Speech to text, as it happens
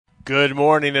Good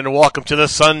morning and welcome to the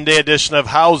Sunday edition of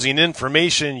Housing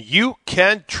Information You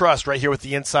Can Trust, right here with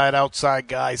the Inside Outside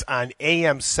guys on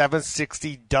AM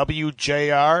 760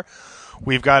 WJR.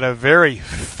 We've got a very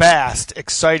fast,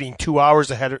 exciting 2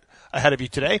 hours ahead of you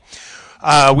today.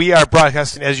 We are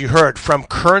broadcasting, as you heard, from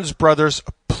Kearns Brothers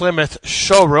Plymouth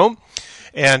Showroom.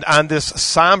 And on this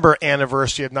somber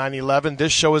anniversary of 9/11,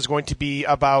 this show is going to be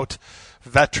about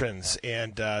veterans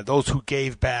and those who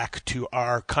gave back to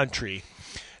our country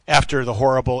after the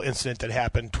horrible incident that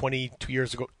happened 21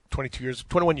 years ago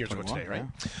today, right?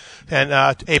 Yeah.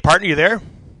 And hey, partner, you there?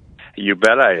 You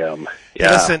bet I am. Yeah.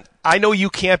 Hey, listen, I know you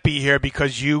can't be here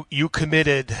because you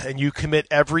committed, and you commit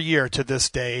every year to this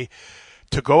day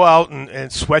to go out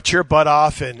and sweat your butt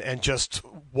off and just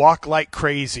walk like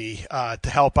crazy to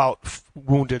help out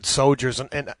wounded soldiers.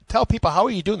 And tell people, how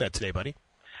are you doing that today, buddy?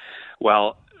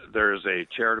 Well, there's a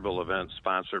charitable event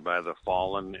sponsored by the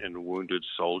Fallen and Wounded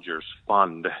Soldiers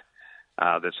Fund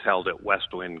that's held at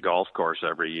West Wind Golf Course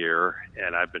every year,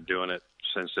 and I've been doing it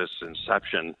since its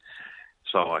inception,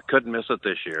 so I couldn't miss it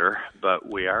this year.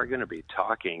 But we are going to be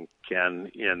talking,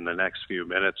 Ken, in the next few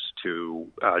minutes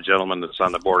to a gentleman that's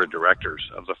on the board of directors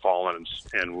of the Fallen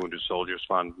and Wounded Soldiers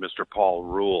Fund, Mr. Paul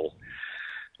Rule,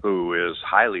 who is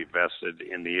highly vested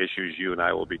in the issues you and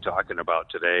I will be talking about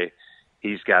today.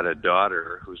 He's got a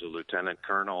daughter who's a lieutenant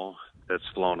colonel that's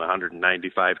flown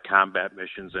 195 combat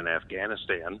missions in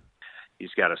Afghanistan.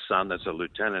 He's got a son that's a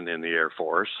lieutenant in the Air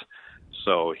Force.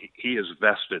 So he is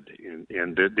vested in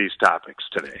these topics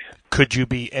today. Could you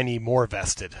be any more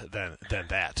vested than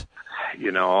that?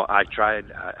 You know, I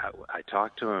tried. I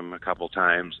talked to him a couple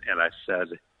times, and I said,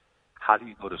 how do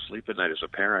you go to sleep at night as a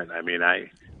parent? I mean,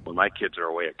 when my kids are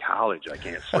away at college, I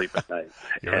can't sleep at night.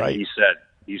 You're and right. He said,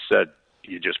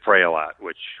 you just pray a lot,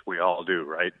 which we all do,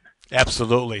 right?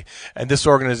 Absolutely. And this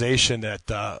organization that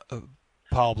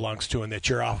Paul belongs to and that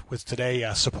you're off with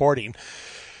today supporting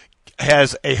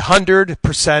has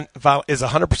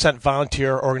 100%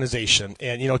 volunteer organization.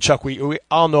 And, you know, Chuck, we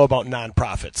all know about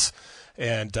nonprofits.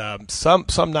 And some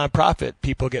nonprofit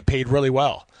people get paid really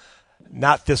well.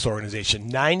 Not this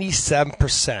organization.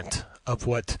 97% of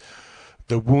what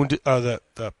the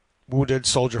Wounded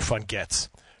Soldier Fund gets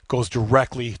goes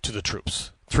directly to the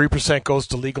troops. 3% goes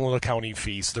to legal and accounting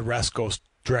fees. The rest goes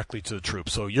directly to the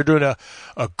troops. So you're doing a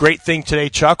great thing today,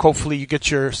 Chuck. Hopefully you get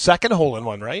your second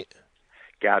hole-in-one, right?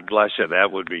 God bless you.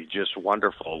 That would be just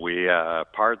wonderful. We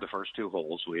parred the first two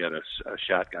holes. We had a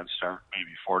shotgun start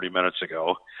maybe 40 minutes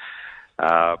ago.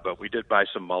 But we did buy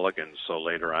some mulligans, so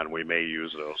later on we may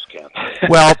use those, Ken.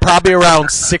 Well, probably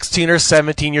around 16 or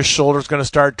 17, your shoulder's going to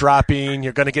start dropping.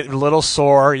 You're going to get a little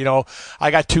sore. You know, I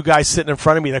got two guys sitting in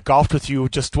front of me that golfed with you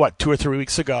just, 2 or 3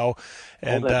 weeks ago.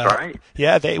 And, that's right.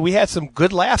 Yeah, we had some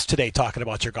good laughs today talking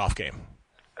about your golf game.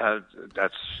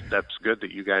 That's good that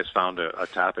you guys found a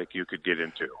topic you could get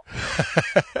into.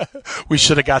 We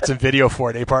should have got some video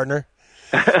for it, eh, partner?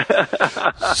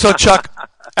 So, Chuck,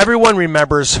 everyone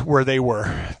remembers where they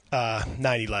were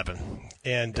 9/11,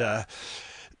 and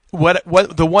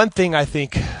what the one thing I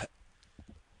think,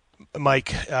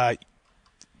 Mike,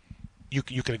 you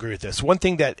can agree with this. One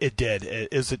thing that it did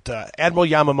is that Admiral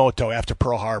Yamamoto, after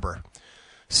Pearl Harbor,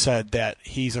 said that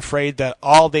he's afraid that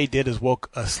all they did is woke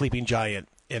a sleeping giant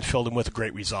and filled him with a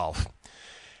great resolve.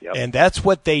 Yep. And that's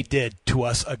what they did to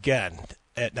us again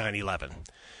at 9/11.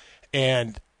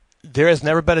 And there has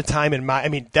never been a time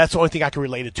that's the only thing I can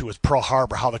relate it to is Pearl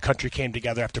Harbor, how the country came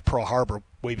together after Pearl Harbor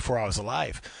way before I was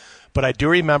alive. But I do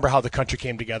remember how the country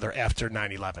came together after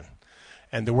 9/11.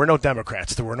 And there were no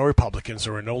Democrats, there were no Republicans,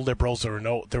 there were no liberals, there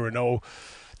were no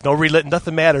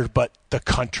nothing mattered but the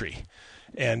country.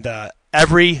 And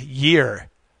every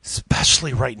year,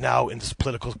 especially right now in this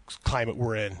political climate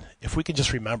we're in, if we can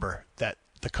just remember that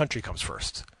the country comes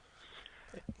first.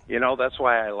 You know, that's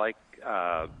why I like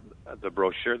the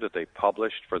brochure that they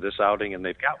published for this outing, and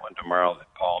they've got one tomorrow that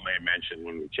Paul may mention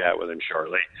when we chat with him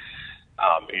shortly,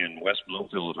 in West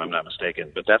Bloomfield, if I'm not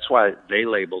mistaken. But that's why they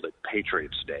labeled it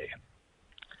Patriots Day.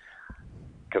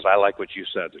 Because I like what you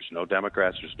said. There's no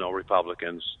Democrats, there's no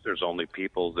Republicans. There's only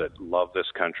people that love this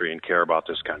country and care about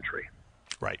this country.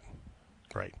 Right.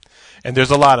 And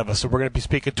there's a lot of us, so we're going to be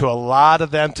speaking to a lot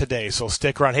of them today. So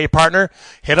stick around. Hey, partner,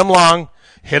 hit them long,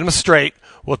 hit them straight.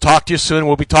 We'll talk to you soon.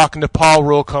 We'll be talking to Paul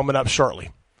Rule coming up shortly.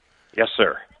 Yes,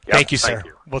 sir. Yep, thank you, sir. Thank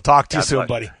you. We'll talk to you God soon, bless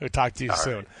buddy. you. We'll talk to you All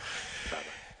soon. Right.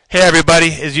 Hey,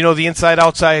 everybody. As you know, the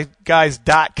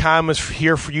InsideOutsideGuys.com is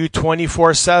here for you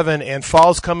 24/7. And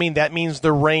fall's coming. That means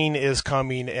the rain is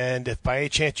coming. And if by any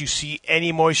chance you see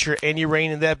any moisture, any rain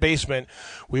in that basement,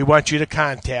 we want you to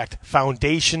contact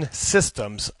Foundation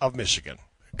Systems of Michigan.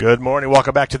 Good morning.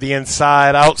 Welcome back to the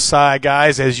Inside Outside,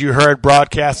 guys. As you heard,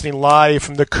 broadcasting live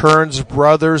from the Kearns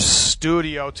Brothers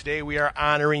studio. Today we are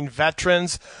honoring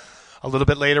veterans. A little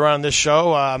bit later on in this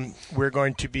show, we're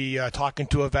going to be talking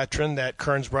to a veteran that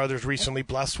Kearns Brothers recently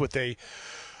blessed with a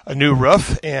new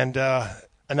roof and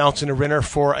announcing a winner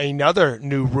for another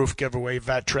new roof giveaway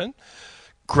veteran.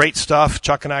 Great stuff.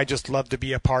 Chuck and I just love to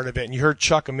be a part of it. And you heard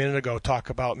Chuck a minute ago talk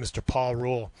about Mr. Paul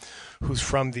Rule, who's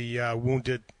from the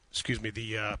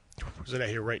where's it at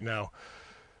here right now?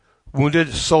 Wounded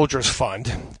Soldiers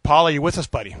Fund. Paul, are you with us,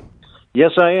 buddy?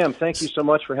 Yes, I am. Thank you so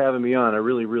much for having me on. I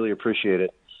really, really appreciate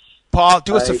it. Paul,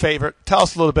 do us a favor. Tell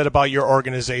us a little bit about your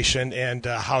organization and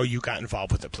how you got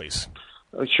involved with it, please.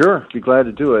 Sure. Be glad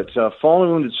to do it. Fallen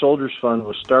Wounded Soldiers Fund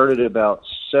was started about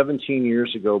 17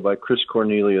 years ago by Chris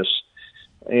Cornelius.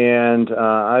 And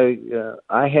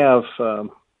I have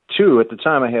two. At the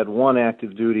time, I had one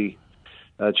active duty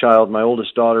child. My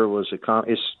oldest daughter was a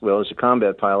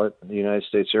combat pilot in the United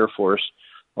States Air Force,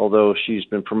 although she's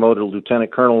been promoted to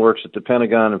lieutenant colonel, works at the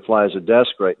Pentagon, and flies a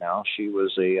desk right now. She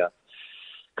was a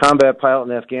combat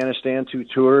pilot in Afghanistan, 2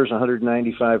 tours,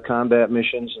 195 combat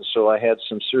missions, and so I had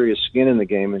some serious skin in the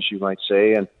game, as you might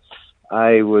say. And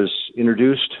I was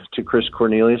introduced to Chris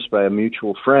Cornelius by a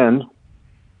mutual friend,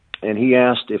 and he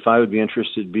asked if I would be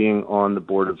interested in being on the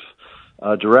board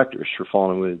of directors for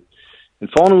Fallen Wounded. And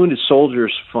Fallen Wounded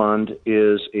Soldiers Fund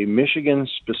is a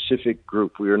Michigan-specific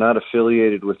group. We are not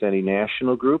affiliated with any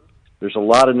national group. There's a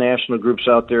lot of national groups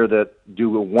out there that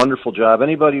do a wonderful job.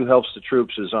 Anybody who helps the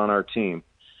troops is on our team.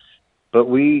 But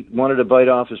we wanted to bite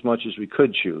off as much as we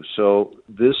could chew. So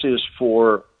this is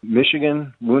for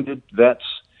Michigan wounded vets,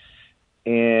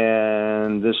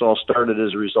 and this all started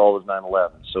as a result of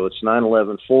 9/11. So it's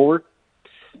 9/11 forward.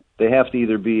 They have to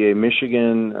either be a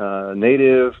Michigan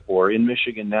native or in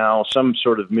Michigan now, some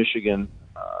sort of Michigan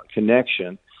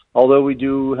connection. Although we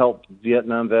do help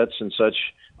Vietnam vets and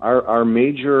such, our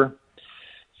major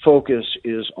focus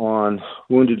is on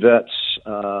wounded vets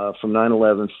from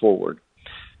 9/11 forward.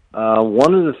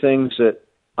 One of the things that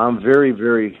I'm very,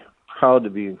 very proud to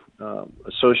be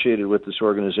associated with this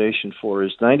organization for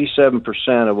is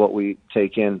 97% of what we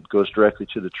take in goes directly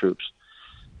to the troops.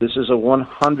 This is a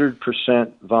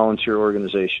 100% volunteer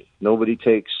organization. Nobody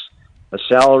takes a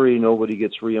salary. Nobody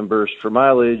gets reimbursed for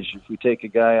mileage. If we take a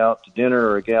guy out to dinner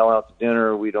or a gal out to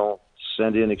dinner, we don't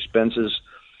send in expenses.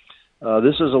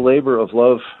 This is a labor of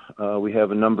love. We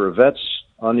have a number of vets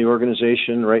on the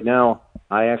organization. Right now,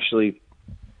 I actually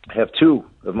have 2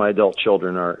 of my adult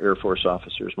children are Air Force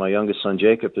officers. My youngest son,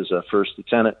 Jacob, is a first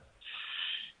lieutenant,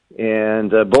 and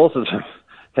both of them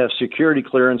have security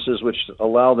clearances which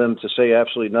allow them to say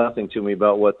absolutely nothing to me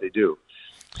about what they do.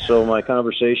 So my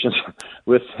conversations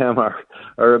with them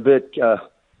are a bit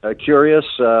curious.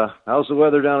 How's the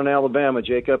weather down in Alabama,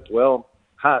 Jacob? Well,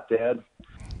 hot, Dad.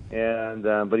 And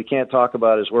but he can't talk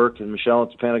about his work, and Michelle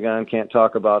at the Pentagon can't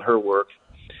talk about her work.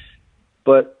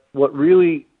 But what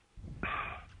really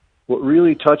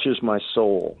touches my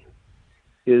soul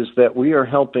is that we are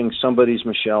helping somebody's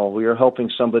Michelle, we are helping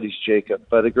somebody's Jacob.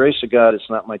 By the grace of God, it's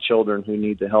not my children who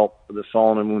need the help of the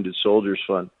Fallen and Wounded Soldiers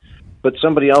Fund, but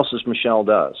somebody else's Michelle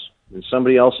does, and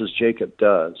somebody else's Jacob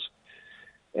does.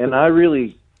 And I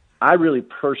really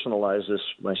personalize this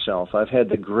myself. I've had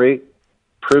the great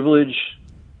privilege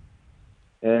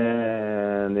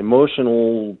and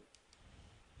emotional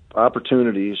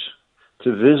opportunities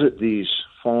to visit these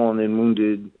fallen and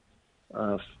wounded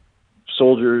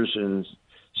soldiers and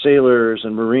sailors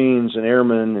and Marines and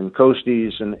airmen and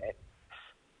coasties, and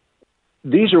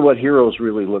these are what heroes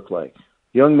really look like.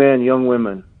 Young men, young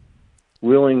women,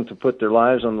 willing to put their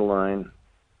lives on the line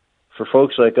for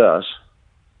folks like us.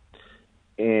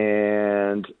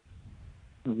 And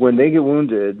when they get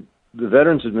wounded, the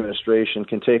Veterans Administration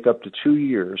can take up to 2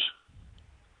 years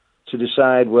to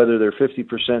decide whether they're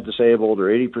 50% disabled or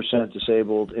 80%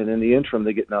 disabled, and in the interim,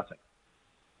 they get nothing.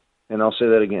 And I'll say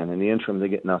that again. In the interim, they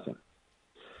get nothing.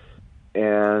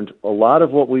 And a lot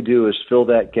of what we do is fill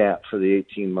that gap for the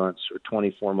 18 months or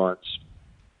 24 months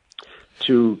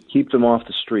to keep them off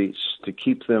the streets, to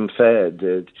keep them fed.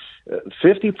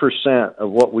 50%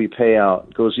 of what we pay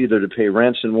out goes either to pay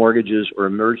rents and mortgages or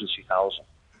emergency housing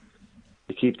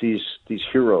to keep these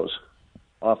heroes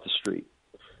off the street.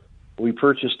 We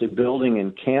purchased a building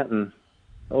in Canton,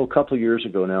 a couple of years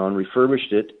ago now, and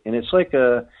refurbished it, and it's like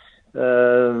a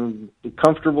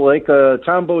comfortable, like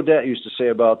Tom Bodette used to say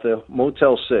about the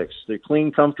Motel 6. They're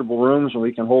clean, comfortable rooms, and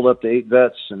we can hold up to 8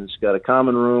 vets, and it's got a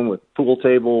common room with a pool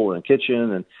table and a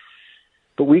kitchen.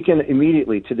 But we can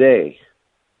immediately, today,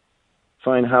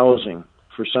 find housing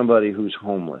for somebody who's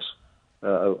homeless,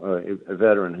 a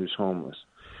veteran who's homeless.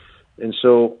 And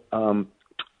so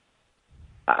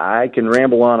I can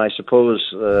ramble on, I suppose.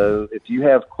 If you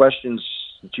have questions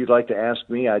that you'd like to ask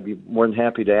me, I'd be more than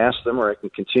happy to ask them, or I can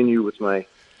continue with my...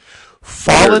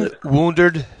 Fallen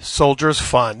Wounded Soldiers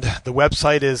Fund. The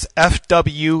website is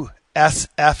fwsf.org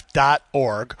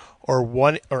or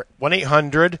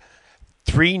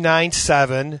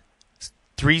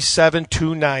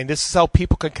 1-800-397-3729. This is how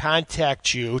people can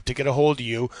contact you to get a hold of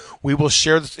you. We will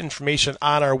share this information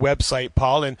on our website,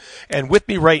 Paul. And with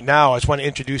me right now, I just want to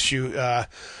introduce you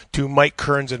to Mike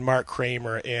Kearns and Mark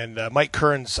Kramer. And Mike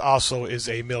Kearns also is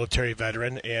a military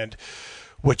veteran. And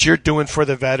what you're doing for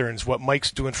the veterans, what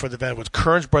Mike's doing for the veterans, what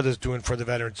Kearns Brothers doing for the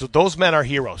veterans, so those men are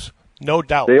heroes. No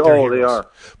doubt. They heroes. are.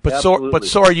 But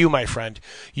so are you, my friend.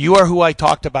 You are who I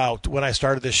talked about when I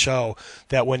started this show,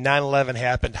 that when 9/11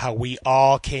 happened, how we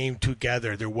all came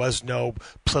together. There was no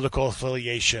political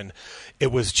affiliation.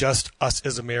 It was just us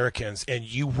as Americans. And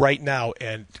you right now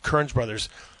and Kearns Brothers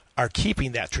are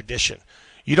keeping that tradition.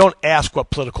 You don't ask what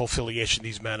political affiliation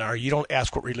these men are. You don't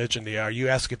ask what religion they are. You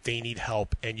ask if they need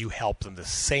help, and you help them. The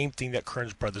same thing that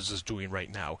Kearns Brothers is doing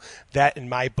right now. That, in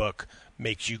my book,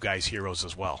 makes you guys heroes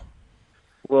as well.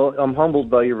 Well, I'm humbled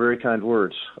by your very kind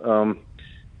words.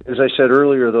 As I said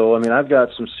earlier, though, I mean, I've got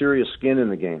some serious skin in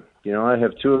the game. You know, I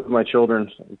have two of my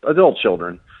children, adult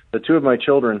children, the two of my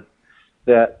children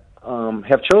that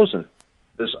have chosen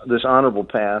this honorable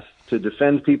path to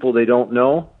defend people they don't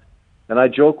know. And I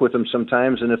joke with them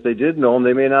sometimes, and if they did know them,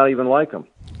 they may not even like them.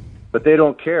 But they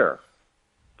don't care.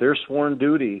 Their sworn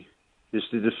duty is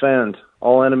to defend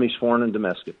all enemies, foreign and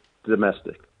domestic, to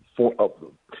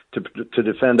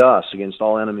defend us against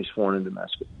all enemies, foreign and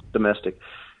domestic.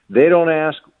 They don't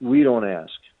ask, we don't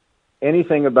ask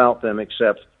anything about them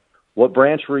except what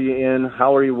branch were you in,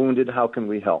 how are you wounded, how can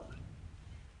we help?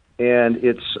 And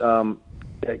it's can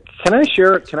I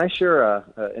share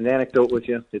an anecdote with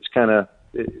you? It's kind of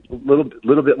a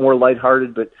little bit more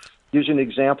lighthearted, but gives you an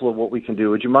example of what we can do.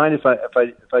 Would you mind if I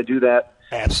do that?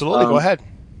 Absolutely, go ahead.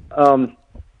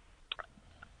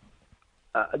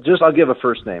 I'll give a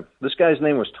first name. This guy's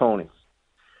name was Tony.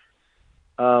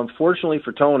 Fortunately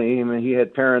for Tony, I mean, he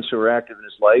had parents who were active in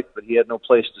his life, but he had no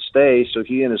place to stay, so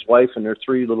he and his wife and their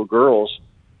three little girls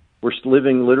were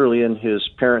living literally in his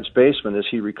parents' basement as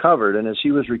he recovered. And as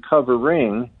he was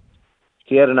recovering,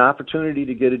 he had an opportunity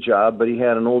to get a job, but he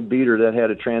had an old beater that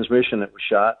had a transmission that was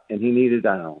shot, and he needed,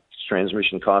 I don't know, his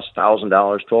transmission cost $1,000,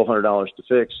 $1,200 to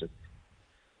fix it.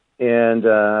 And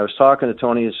I was talking to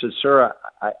Tony and said, "Sir,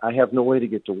 I have no way to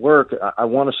get to work. I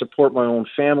want to support my own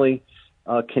family.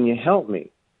 Can you help me?"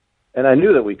 And I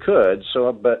knew that we could,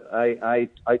 but I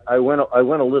went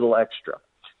a little extra.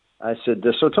 I said,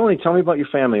 "So Tony, tell me about your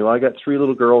family." Well, I got three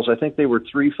little girls. I think they were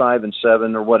 3, 5, and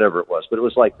 7, or whatever it was, but it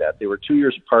was like that. They were 2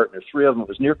 years apart, and there were 3 of them. It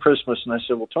was near Christmas, and I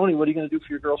said, "Well, Tony, what are you going to do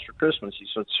for your girls for Christmas?" He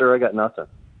said, "Sir, I got nothing."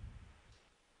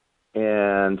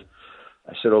 And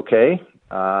I said, "Okay."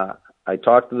 I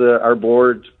talked to our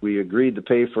board. We agreed to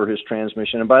pay for his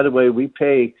transmission. And by the way, we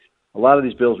pay a lot of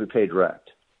these bills. We pay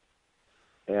direct.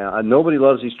 And nobody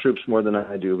loves these troops more than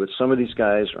I do, but some of these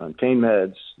guys are on pain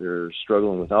meds. They're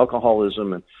struggling with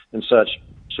alcoholism and such.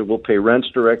 So we'll pay rents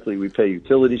directly. We pay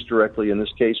utilities directly. In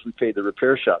this case, we pay the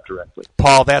repair shop directly.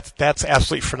 Paul, that's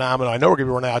absolutely phenomenal. I know we're going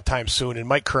to be running out of time soon, and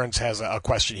Mike Kearns has a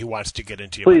question he wants to get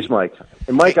into. Please, Mike.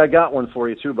 And Mike, I got one for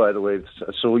you too, by the way.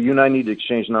 So you and I need to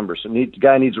exchange numbers. The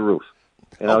guy needs a roof,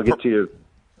 and I'll get to you.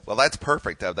 Well, that's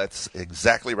perfect. That's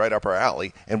exactly right up our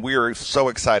alley. And we are so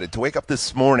excited to wake up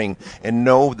this morning and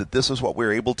know that this is what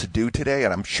we're able to do today.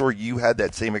 And I'm sure you had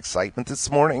that same excitement this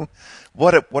morning.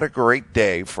 What a great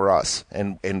day for us.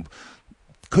 And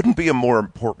couldn't be a more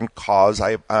important cause.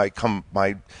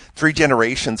 My 3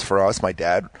 generations for us, my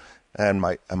dad and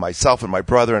myself and my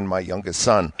brother and my youngest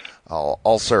son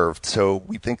all served. So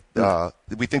we think the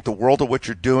world of what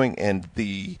you're doing, and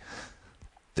the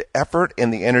effort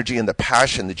and the energy and the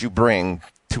passion that you bring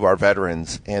to our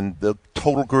veterans and the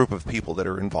total group of people that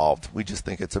are involved. We just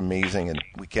think it's amazing, and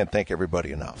we can't thank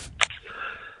everybody enough.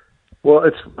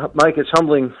 Well, Mike, it's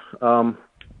humbling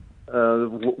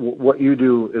what you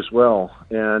do as well.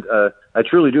 And I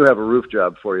truly do have a roof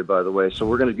job for you, by the way, so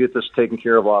we're going to get this taken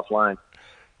care of offline.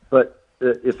 But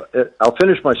I'll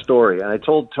finish my story. And I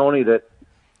told Tony that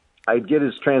I'd get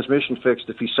his transmission fixed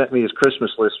if he sent me his Christmas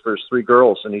list for his 3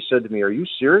 girls. And he said to me, "Are you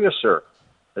serious, sir?"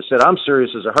 I said, "I'm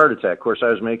serious as a heart attack." Of course, I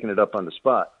was making it up on the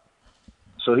spot.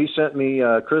 So he sent me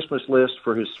a Christmas list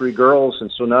for his 3 girls.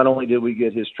 And so not only did we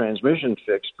get his transmission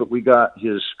fixed, but we got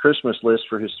his Christmas list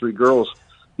for his 3 girls.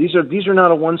 These are not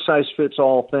a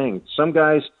one-size-fits-all thing.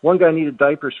 One guy needed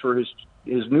diapers for his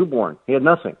newborn. He had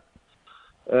nothing.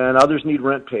 and others need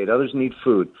rent paid, others need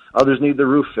food, others need the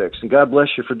roof fixed. And God bless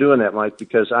you for doing that, Mike,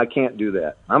 because I can't do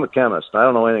that. I'm a chemist. I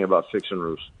don't know anything about fixing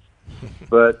roofs.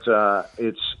 But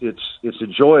it's a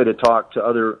joy to talk to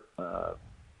other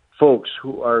folks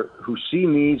who see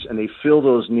needs and they fill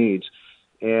those needs.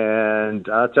 And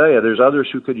I'll tell you, there's others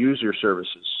who could use your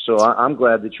services. So I'm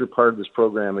glad that you're part of this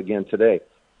program again today.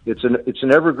 It's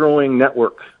an ever-growing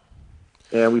network,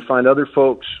 and we find other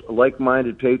folks,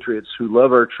 like-minded patriots, who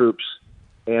love our troops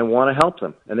and want to help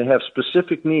them. And they have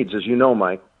specific needs, as you know,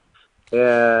 Mike,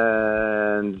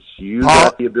 and you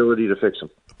got the ability to fix them.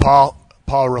 Paul,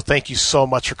 thank you so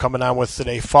much for coming on with us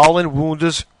today. Fallen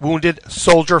Wounded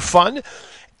Soldier Fund,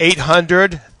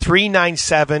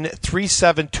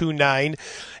 800-397-3729.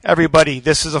 Everybody,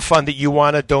 this is a fund that you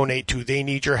want to donate to. They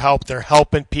need your help. They're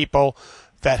helping people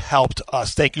that helped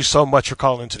us. Thank you so much for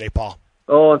calling in today, Paul.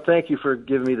 Oh, and thank you for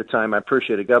giving me the time. I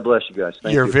appreciate it. God bless you guys.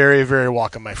 Thank you. You're very, very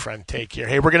welcome, my friend. Take care.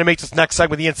 Hey, we're going to make this next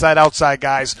segment the Inside Outside,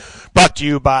 guys, brought to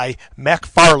you by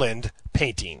McFarland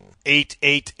Painting.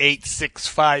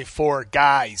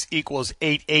 888-654-GUYS equals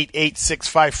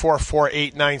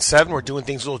 888-654-4897. We're doing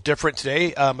things a little different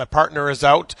today. My partner is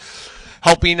out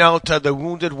helping out the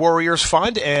Wounded Warriors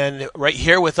Fund, and right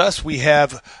here with us we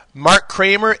have Mark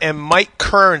Kramer and Mike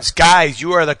Kearns. Guys,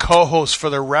 you are the co-hosts for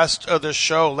the rest of the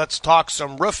show. Let's talk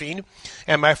some roofing.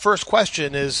 And my first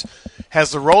question is,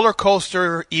 has the roller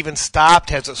coaster even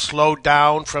stopped? Has it slowed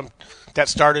down from that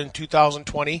started in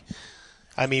 2020?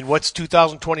 I mean, what's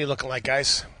 2020 looking like,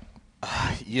 guys?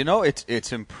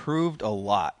 It's improved a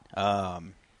lot.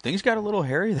 Things got a little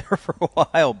hairy there for a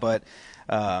while, but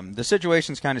the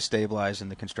situation's kind of stabilized in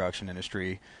the construction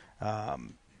industry. The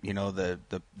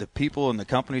people and the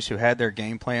companies who had their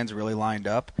game plans really lined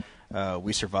up.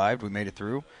 We survived. We made it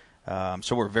through.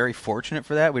 So we're very fortunate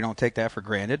for that. We don't take that for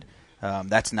granted.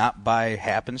 That's not by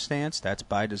happenstance. That's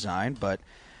by design. But,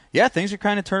 yeah, things are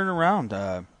kind of turning around.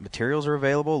 Materials are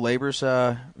available. Labor's,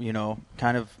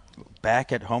 kind of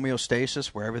back at homeostasis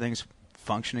where everything's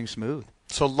functioning smooth.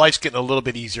 So life's getting a little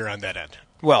bit easier on that end.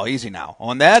 Well, easy now.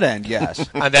 On that end, yes.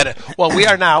 On that end. Well, we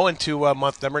are now into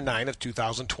month number 9 of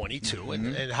 2022.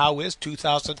 Mm-hmm. And how is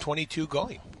 2022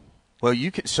 going? Well,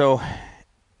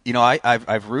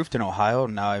 I've roofed in Ohio,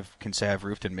 and now I can say I've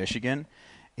roofed in Michigan.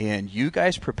 And you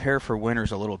guys prepare for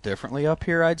winters a little differently up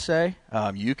here, I'd say.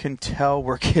 You can tell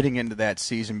we're getting into that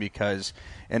season because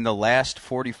in the last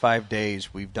 45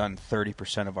 days, we've done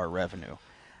 30% of our revenue.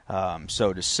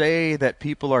 So to say that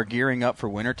people are gearing up for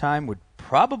wintertime would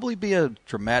probably be a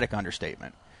dramatic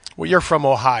understatement. Well, you're from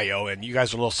Ohio, and you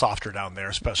guys are a little softer down there,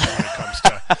 especially when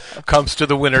it comes to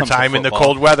the wintertime and the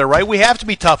cold weather, right? We have to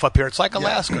be tough up here. It's like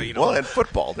Alaska, you know. Well, and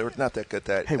football, they were not that good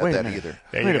at that either.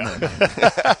 There you go.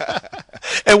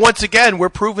 And once again, we're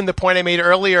proving the point I made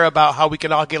earlier about how we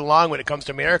can all get along when it comes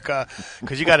to America,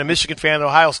 because you got a Michigan fan, an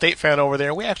Ohio State fan over there,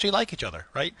 and we actually like each other,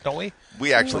 right? Don't we?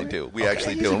 We actually do. We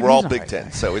actually do. And we're all Big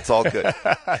Ten, so it's all good.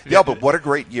 Yeah, but what a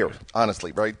great year,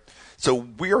 honestly, right? So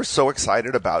we are so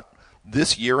excited about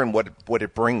this year and what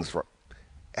it brings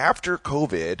after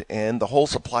COVID and the whole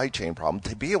supply chain problem,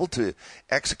 to be able to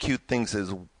execute things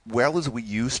as well as we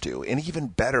used to, and even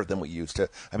better than we used to.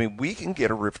 I mean, we can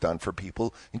get a roof done for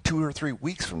people in 2 or 3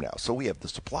 weeks from now. So we have the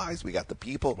supplies, we got the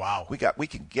people. Wow. We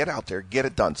can get out there, get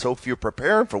it done. So if you're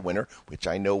preparing for winter, which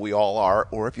I know we all are,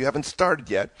 or if you haven't started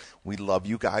yet, we love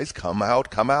you guys. Come out,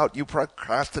 you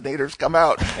procrastinators, come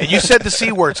out. And you said the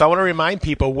C word, so I want to remind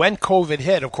people, when COVID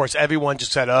hit, of course, everyone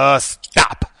just said,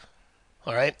 stop.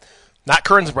 All right? Not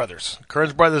Kearns Brothers.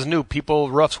 Kearns Brothers knew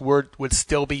roofs would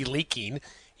still be leaking.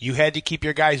 You had to keep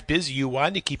your guys busy. You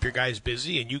wanted to keep your guys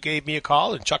busy, and you gave me a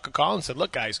call and Chuck a call and said,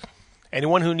 look, guys,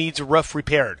 anyone who needs a roof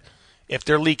repaired, if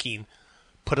they're leaking,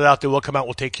 put it out there. We'll come out.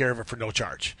 We'll take care of it for no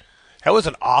charge. That was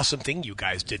an awesome thing you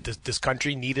guys did. This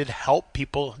country needed help.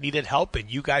 People needed help,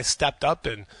 and you guys stepped up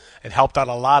and helped out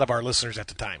a lot of our listeners at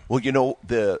the time. Well, you know,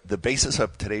 the basis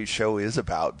of today's show is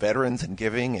about veterans and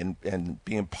giving and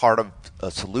being part of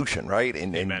a solution, right?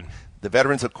 Amen. And the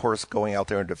veterans, of course, going out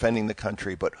there and defending the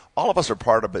country, but all of us are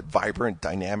part of a vibrant,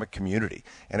 dynamic community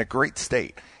and a great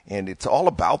state. And it's all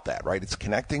about that, right? It's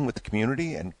connecting with the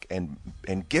community and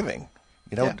giving.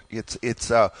 You know,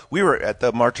 yeah. We were at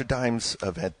the March of Dimes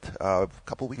event a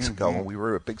couple weeks ago, and we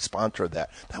were a big sponsor of that.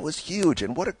 That was huge,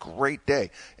 and what a great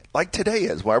day. Like today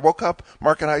is. When I woke up,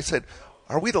 Mark and I said,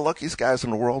 are we the luckiest guys in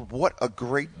the world? What a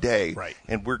great day. Right.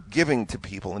 And we're giving to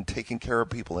people and taking care of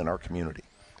people in our community.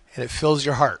 And it fills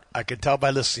your heart. I can tell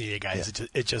by listening to you guys. Yeah.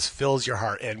 It just fills your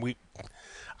heart. And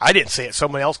I didn't say it.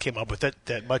 Someone else came up with it,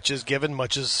 that much is given,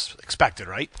 much is expected,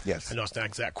 right? Yes. I know it's not an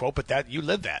exact quote, but that you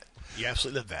live that. You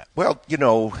absolutely live that. Well, you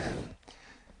know,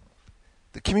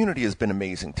 The community has been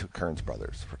amazing to Kearns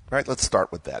Brothers, right? Let's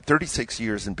start with that. 36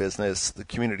 years in business, the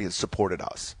community has supported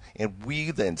us. And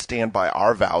we then stand by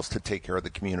our vows to take care of the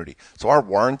community. So our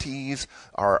warranties,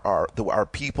 our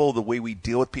people, the way we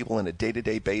deal with people on a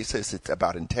day-to-day basis, it's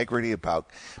about integrity, but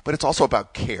it's also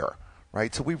about care,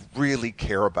 right? So we really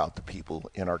care about the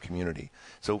people in our community.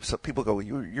 So people go,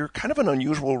 you're kind of an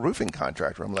unusual roofing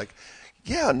contractor. I'm like,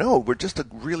 yeah, no, we're just a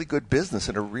really good business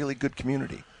and a really good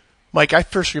community. Mike, I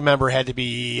first remember it had to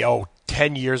be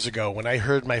 10 years ago when I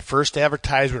heard my first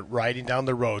advertisement riding down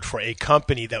the road for a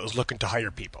company that was looking to hire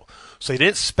people. So they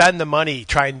didn't spend the money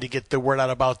trying to get the word out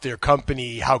about their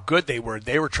company, how good they were.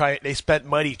 They spent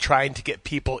money trying to get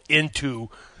people into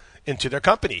their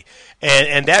company.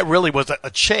 And that really was a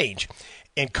change.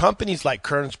 And companies like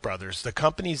Kearns Brothers, the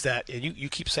companies that, and you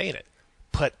keep saying it,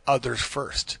 put others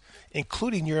first,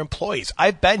 including your employees.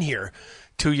 I've been here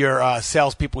to your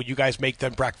salespeople. You guys make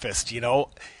them breakfast.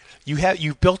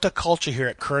 You've built a culture here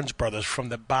at Kearns Brothers from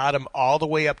the bottom all the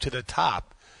way up to the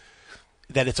top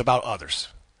that it's about others.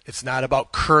 It's not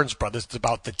about Kearns Brothers. It's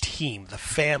about the team, the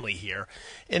family here.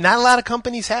 And not a lot of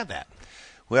companies have that.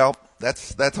 Well,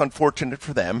 that's unfortunate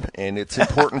for them, and it's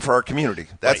important for our community.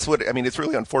 That's right. It's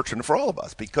really unfortunate for all of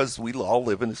us because we all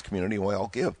live in this community and we all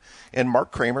give. And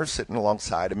Mark Kramer's sitting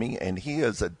alongside of me, and he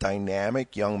is a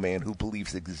dynamic young man who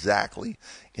believes exactly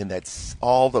in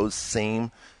all those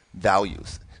same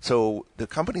values. So the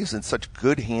company is in such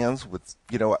good hands with,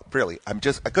 really, I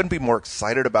couldn't be more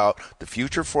excited about the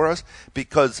future for us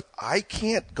because I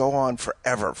can't go on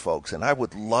forever, folks, and I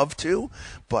would love to,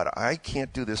 but I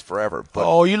can't do this forever.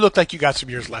 But, you look like you got some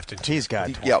years left in you. He's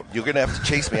got 20. Yeah, you're going to have to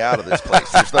chase me out of this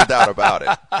place. There's no doubt about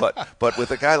it. But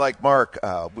with a guy like Mark,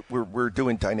 we're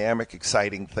doing dynamic,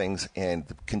 exciting things and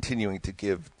continuing to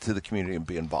give to the community and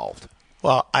be involved.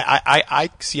 Well,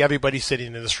 I see everybody sitting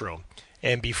in this room.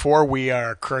 And before we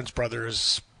are Kearns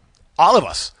Brothers, all of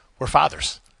us, we're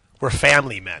fathers. We're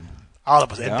family men. All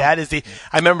of us. And that is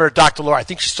I remember Dr. Laura, I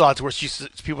think she saw it where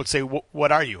people would say,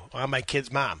 what are you? I'm my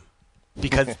kid's mom.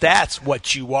 Because that's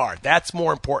what you are. That's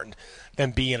more important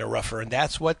than being a rougher. And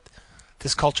that's what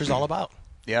this culture is all about.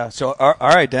 Yeah, so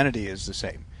our identity is the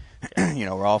same.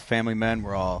 We're all family men.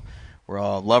 We're all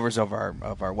lovers of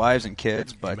our wives and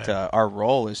kids. But our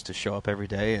role is to show up every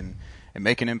day and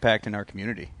make an impact in our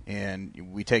community.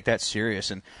 And we take that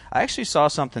serious. And I actually saw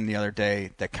something the other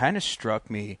day that kind of struck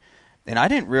me, and I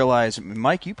didn't realize,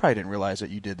 Mike, you probably didn't realize that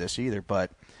you did this either,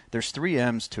 but there's 3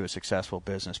 M's to a successful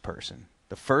business person.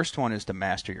 The first one is to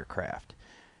master your craft.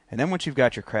 And then once you've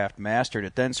got your craft mastered,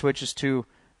 it then switches to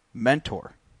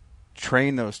mentor.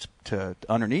 Train those to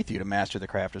underneath you to master the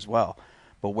craft as well.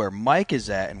 But where Mike is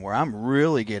at, and where I'm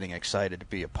really getting excited to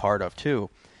be a part of too,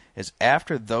 is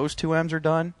after those 2 M's are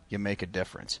done, you make a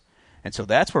difference. And so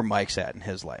that's where Mike's at in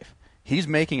his life. He's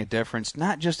making a difference,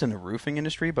 not just in the roofing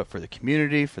industry, but for the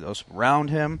community, for those around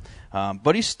him.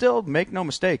 But he's still, make no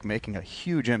mistake, making a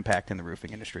huge impact in the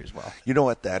roofing industry as well. You know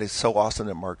what? That is so awesome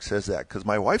that Mark says that, because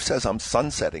my wife says I'm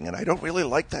sunsetting, and I don't really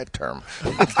like that term.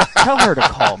 Tell her to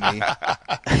call me.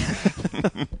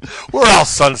 We're all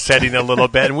sunsetting a little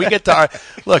bit, and we get to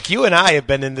look, you and I have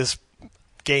been in this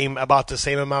game about the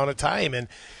same amount of time, and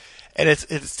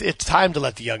it's time to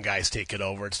let the young guys take it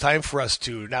over. It's time for us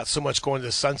to not so much go into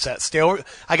the sunset. Still,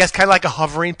 I guess, kind of like a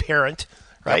hovering parent,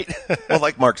 right? Yep. Well,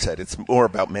 like Mark said, it's more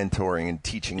about mentoring and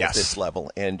teaching at this level,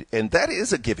 and that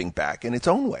is a giving back in its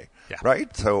own way,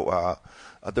 right? So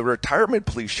the retirement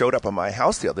police showed up at my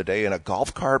house the other day in a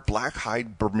golf cart, black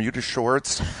hide Bermuda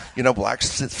shorts, black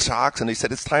socks, and they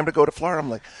said, it's time to go to Florida. I'm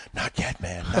like, not yet,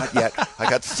 man, not yet. I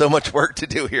got so much work to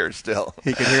do here still.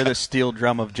 He could hear the steel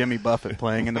drum of Jimmy Buffett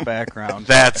playing in the background.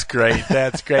 That's great.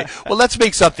 That's great. Well, let's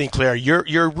make something clear.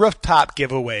 Your rooftop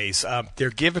giveaways,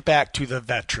 they're given back to the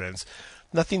veterans.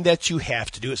 Nothing that you have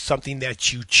to do. It's something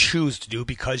that you choose to do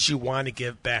because you want to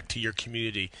give back to your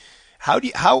community. How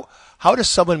does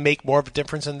someone make more of a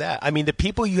difference in that? I mean, the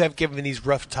people you have given these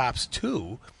rooftops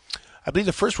to, I believe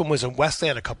the first one was in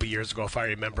Westland a couple of years ago, if I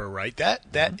remember right.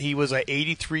 That he was an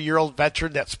 83-year-old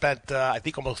veteran that spent, I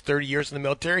think, almost 30 years in the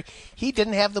military. He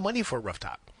didn't have the money for a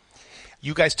rooftop.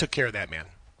 You guys took care of that, man.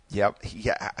 Yep.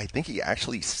 I think he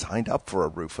actually signed up for a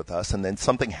roof with us, and then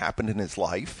something happened in his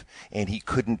life, and he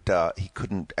couldn't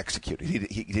execute it.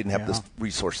 He didn't have the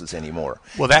resources anymore.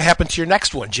 Well, that happened to your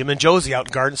next one, Jim and Josie out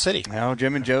in Garden City. No,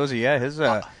 Jim and Josie, his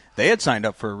they had signed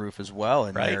up for a roof as well,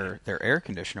 and their air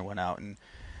conditioner went out, and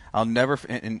I'll never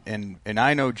and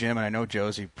I know Jim and I know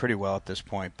Josie pretty well at this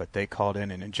point, but they called in,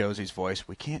 and in Josie's voice,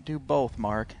 we can't do both,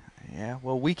 Mark. Yeah,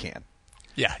 well, we can.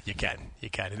 Yeah, you can.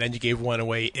 And then you gave one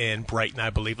away in Brighton,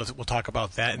 I believe. We'll talk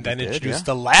about that. And then introduce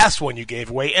the last one you gave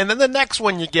away. And then the next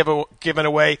one you're giving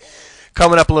away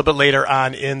coming up a little bit later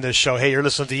on in the show. Hey, you're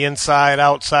listening to the Inside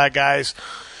Outside, guys.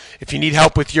 If you need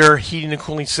help with your heating and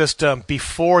cooling system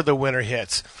before the winter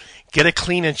hits, get a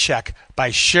clean and check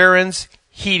by Sharon's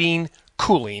Heating,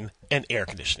 Cooling, and Air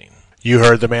Conditioning. You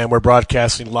heard the man. We're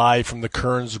broadcasting live from the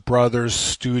Kearns Brothers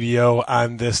studio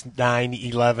on this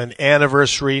 9/11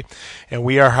 anniversary, and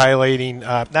we are highlighting,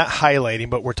 not highlighting,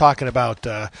 but we're talking about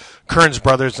Kearns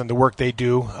Brothers and the work they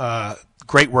do,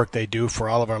 great work they do for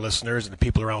all of our listeners and the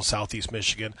people around Southeast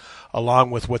Michigan, along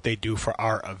with what they do for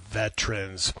our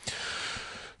veterans.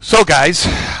 So, guys,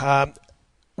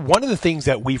 one of the things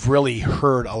that we've really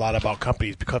heard a lot about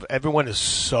companies, because everyone is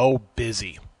so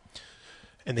busy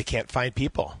and they can't find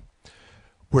people.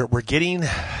 We're getting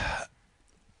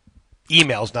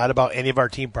emails, not about any of our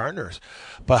team partners,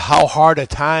 but how hard a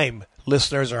time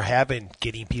listeners are having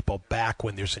getting people back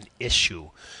when there's an issue.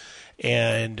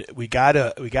 And we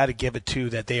gotta give it to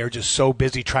that they are just so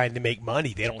busy trying to make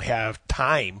money. They don't have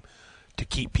time to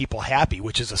keep people happy,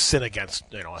 which is a sin against,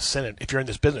 a sin. If you're in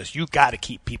this business, you got to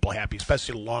keep people happy,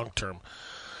 especially long term.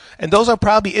 And those are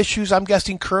probably issues I'm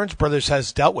guessing Kearns Brothers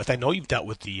has dealt with. I know you've dealt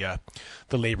with the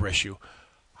labor issue.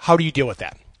 How do you deal with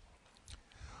that?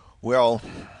 Well,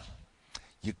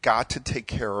 you got to take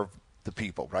care of the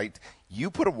people, right?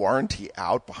 You put a warranty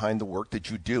out behind the work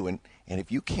that you do, and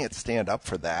if you can't stand up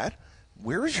for that,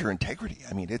 where is your integrity?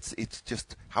 I mean, it's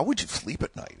just, how would you sleep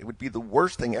at night? It would be the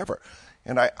worst thing ever.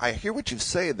 And I hear what you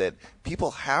say, that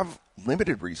people have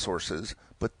limited resources,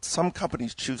 but some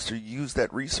companies choose to use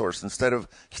that resource instead of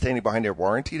standing behind their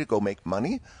warranty to go make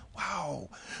money. Wow,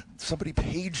 somebody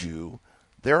paid you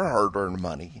their hard-earned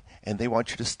money, and they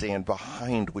want you to stand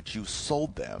behind what you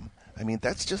sold them. I mean,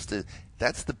 that's the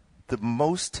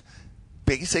most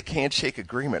basic handshake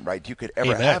agreement, right, you could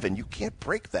ever have, and you can't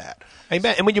break that.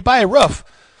 Amen. And when you buy a roof,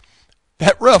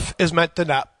 that roof is meant to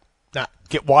not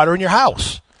get water in your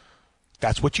house.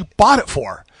 That's what you bought it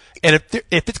for. And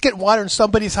if it's getting water in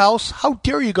somebody's house, how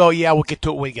dare you go, yeah, we'll get to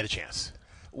it when we get a chance.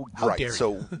 Right.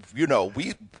 So,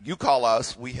 you call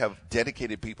us. We have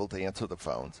dedicated people to answer the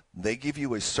phones. They give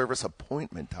you a service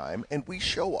appointment time, and we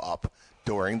show up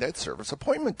during that service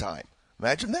appointment time.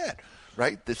 Imagine that,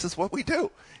 right? This is what we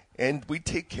do. And we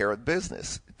take care of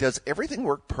business. Does everything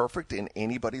work perfect in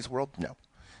anybody's world? No,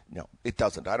 it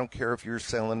doesn't. I don't care if you're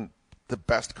selling the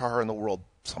best car in the world.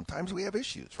 Sometimes we have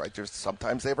issues, right?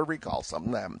 Sometimes they have a recall,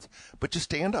 something happens. But you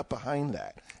stand up behind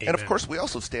that. Amen. And, of course, we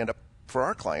also stand up for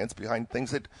our clients behind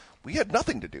things that we had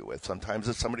nothing to do with. Sometimes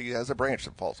if somebody has a branch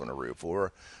that falls on a roof,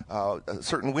 or a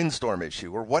certain windstorm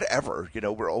issue, or whatever,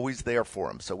 we're always there for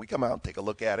them. So we come out and take a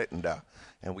look at it,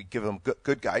 and we give them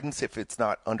good guidance. If it's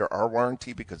not under our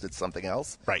warranty because it's something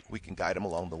else, right, we can guide them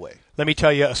along the way. Let me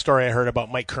tell you a story I heard about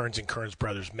Mike Kearns and Kearns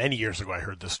Brothers. Many years ago I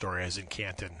heard this story. I was in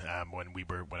Canton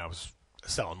when I was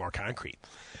selling more concrete.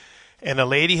 And a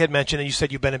lady had mentioned, and you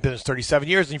said you've been in business 37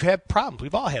 years, and you've had problems.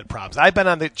 We've all had problems. I've been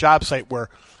on the job site where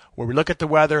we look at the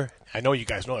weather. I know you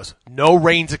guys know this. No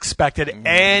rain's expected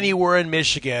anywhere in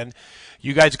Michigan.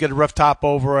 You guys get a rooftop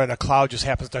over, and a cloud just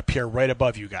happens to appear right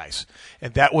above you guys.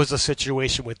 And that was the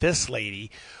situation with this lady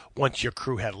once your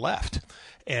crew had left.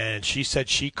 And she said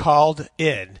she called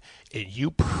in, and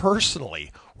you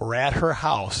personally were at her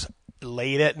house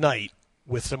late at night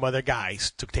with some other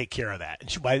guys to take care of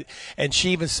that. And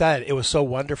she even said it was so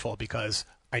wonderful because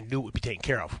I knew it would be taken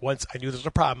care of. Once I knew there was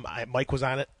a problem, Mike was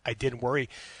on it. I didn't worry.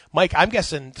 Mike, I'm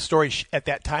guessing the story at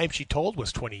that time she told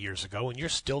was 20 years ago, and you're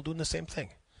still doing the same thing.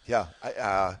 Yeah.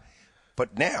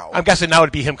 But now, I'm guessing now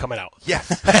it'd be him coming out.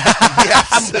 Yes.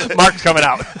 Yes. Mark's coming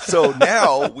out. So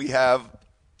now we have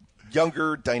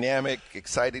younger, dynamic,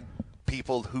 excited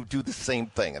people who do the same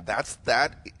thing. And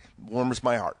that warms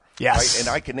my heart. Yes. Right? And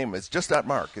I can name it. It's just not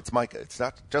Mark. It's Micah. It's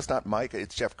not just not Micah.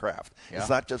 It's Jeff Kraft. Yeah. It's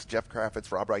not just Jeff Kraft.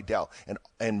 It's Rob Rydell.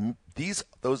 And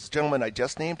those gentlemen I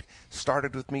just named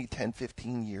started with me 10,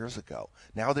 15 years ago.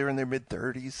 Now they're in their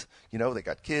mid-30s. They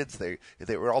got kids. They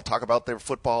were all talk about their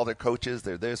football, their coaches,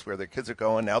 their this, where their kids are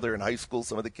going. Now they're in high school.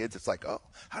 Some of the kids, it's like, oh,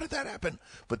 how did that happen?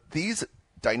 But these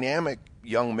dynamic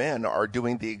young men are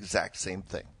doing the exact same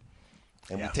thing.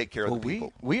 And we take care of the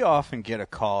people. We often get a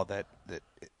call that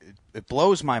it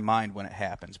blows my mind when it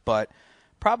happens, but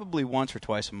probably once or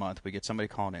twice a month we get somebody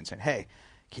calling in saying, hey,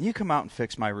 can you come out and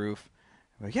fix my roof?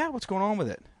 We're like, yeah, what's going on with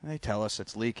it? And they tell us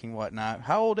it's leaking, whatnot.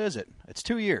 How old is it? It's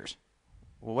 2 years.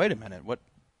 Well, wait a minute.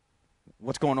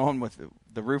 What's going on with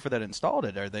the roofer that installed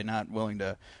it? Are they not willing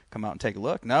to come out and take a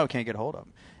look? No, can't get a hold of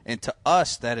them. And to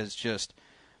us, that is just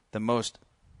the most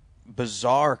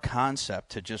bizarre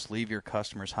concept, to just leave your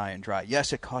customers high and dry.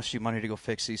 Yes, it costs you money to go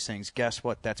fix these things. Guess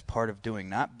what? That's part of doing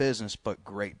not business, but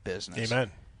great business.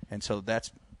 Amen. And so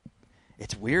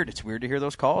it's weird. It's weird to hear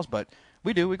those calls, but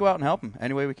we do. We go out and help them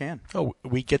any way we can. Oh,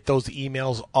 we get those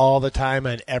emails all the time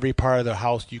on every part of the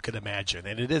house you can imagine,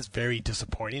 and it is very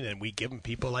disappointing. And we give them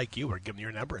people like you, or give them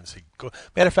your number and say, "Go."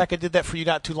 Matter of fact, I did that for you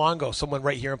not too long ago. Someone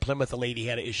right here in Plymouth, a lady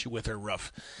had an issue with her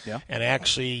roof, and I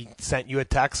actually sent you a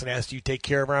text and asked you to take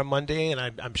care of her on Monday, and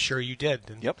I'm sure you did.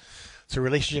 And yep. It's a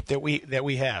relationship that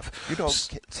we have. You know,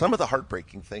 some of the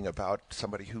heartbreaking thing about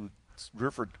somebody who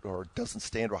roofer or doesn't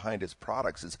stand behind his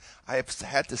products is I have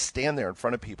had to stand there in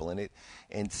front of people and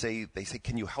they say,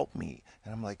 "Can you help me?"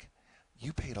 And I'm like,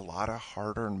 you paid a lot of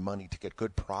hard-earned money to get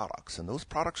good products, and those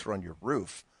products are on your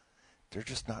roof. They're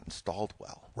just not installed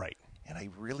well. Right. And I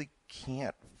really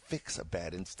can't fix a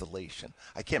bad installation.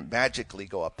 I can't magically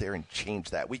go up there and change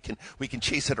that. We can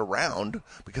chase it around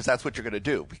because that's what you're going to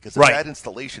do, because a bad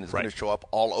installation is going to show up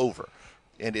all over.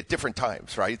 And at different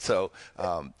times, right? So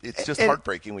it's just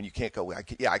heartbreaking when you can't go,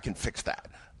 I can fix that.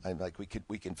 I'm like,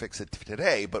 we can fix it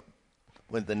today, but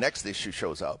when the next issue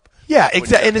shows up. Yeah,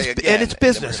 exactly. And it's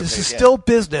business. This is still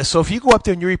business. So if you go up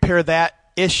there and you repair that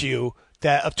issue,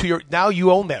 that up to your, now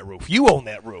you own that roof. You own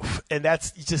that roof, and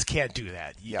you just can't do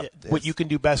that. What you can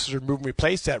do best is remove and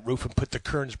replace that roof and put the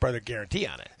Kearns Brothers guarantee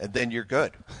on it. And then you're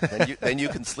good. Then you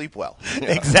can sleep well.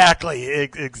 Exactly.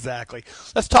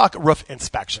 Let's talk roof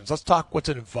inspections. Let's talk what's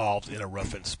involved in a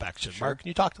roof inspection. Sure. Mark, can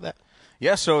you talk to that?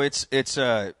 Yeah, so it's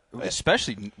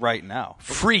especially right now.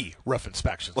 Free roof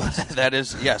inspections. That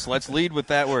is, yes. Let's lead with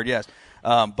that word, yes.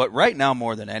 But right now,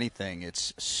 more than anything,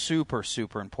 it's super,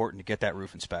 super important to get that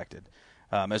roof inspected.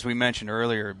 As we mentioned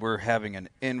earlier, we're having an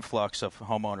influx of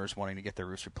homeowners wanting to get their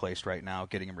roofs replaced right now,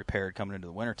 getting them repaired coming into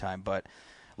the wintertime. But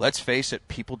let's face it,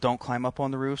 people don't climb up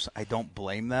on the roofs. I don't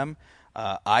blame them.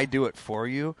 I do it for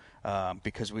you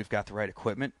because we've got the right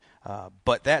equipment.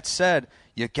 But that said,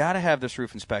 you got to have this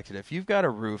roof inspected. If you've got a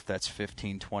roof that's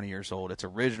 15, 20 years old, it's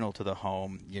original to the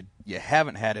home, you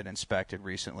haven't had it inspected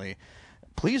recently,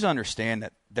 please understand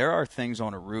that there are things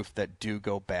on a roof that do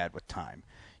go bad with time.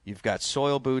 You've got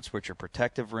soil boots, which are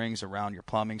protective rings around your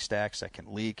plumbing stacks that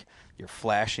can leak. Your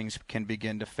flashings can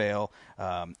begin to fail.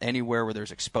 Anywhere where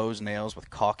there's exposed nails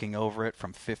with caulking over it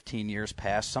from 15 years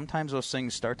past, sometimes those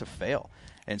things start to fail.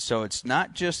 And so it's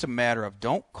not just a matter of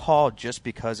don't call just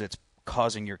because it's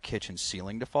causing your kitchen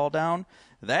ceiling to fall down.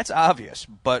 That's obvious.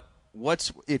 But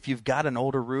if you've got an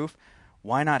older roof,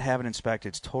 why not have it inspected?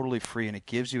 It's totally free, and it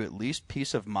gives you at least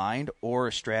peace of mind or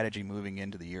a strategy moving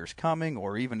into the years coming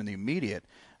or even in the immediate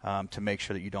to make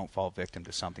sure that you don't fall victim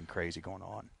to something crazy going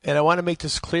on. And I want to make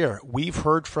this clear. We've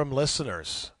heard from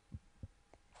listeners,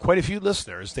 quite a few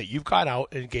listeners, that you've gone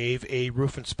out and gave a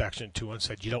roof inspection to and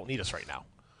said, you don't need us right now.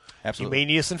 Absolutely. You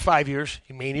may need us in 5 years.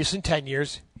 You may need us in 10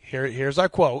 years. Here's our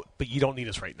quote, but you don't need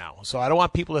us right now. So I don't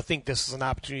want people to think this is an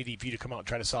opportunity for you to come out and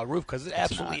try to sell a roof, because it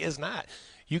absolutely is not.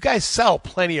 You guys sell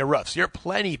plenty of roofs. You're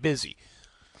plenty busy.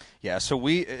 Yeah, so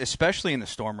we, especially in the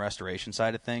storm restoration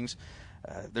side of things,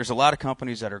 there's a lot of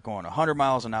companies that are going 100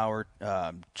 miles an hour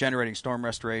generating storm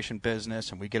restoration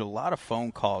business, and we get a lot of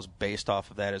phone calls based off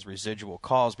of that as residual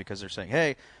calls because they're saying,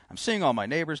 hey, I'm seeing all my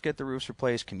neighbors get the roofs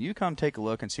replaced. Can you come take a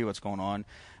look and see what's going on?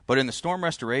 But in the storm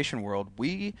restoration world,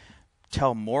 we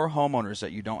tell more homeowners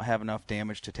that you don't have enough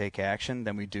damage to take action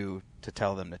than we do to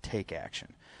tell them to take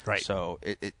action. Right. So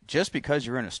it just because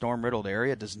you're in a storm-riddled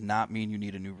area does not mean you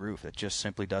need a new roof. It just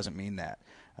simply doesn't mean that.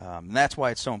 And that's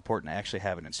why it's so important to actually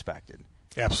have it inspected.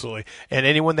 Absolutely. And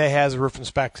anyone that has a roof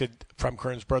inspected from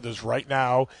Kearns Brothers right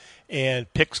now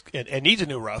and picks and needs a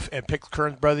new roof and picks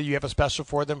Kearns Brothers, you have a special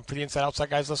for them for the Inside Outside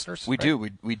Guys listeners? We do.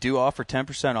 We do offer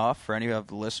 10% off for any of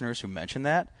the listeners who mention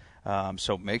that.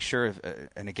 So make sure,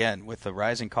 and again, with the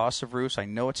rising costs of roofs, I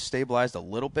know it's stabilized a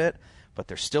little bit, but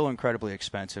they're still incredibly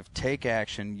expensive. Take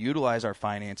action. Utilize our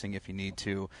financing if you need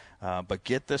to, but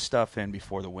get this stuff in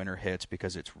before the winter hits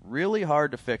because it's really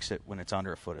hard to fix it when it's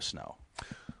under a foot of snow.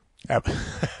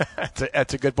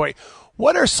 That's a good point.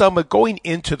 What are some of, going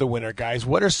into the winter, guys,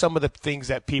 what are some of the things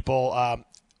that people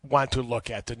want to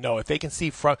look at to know if they can see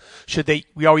from,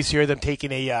 we always hear them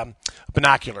taking a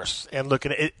binoculars and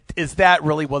looking at it. Is that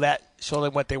really, will that show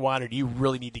them what they want, or do you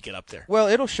really need to get up there? Well,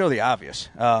 it'll show the obvious.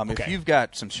 Okay. If you've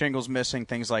got some shingles missing,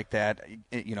 things like that,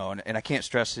 and I can't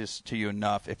stress this to you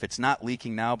enough, if it's not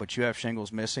leaking now but you have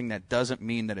shingles missing, that doesn't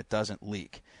mean that it doesn't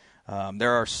leak.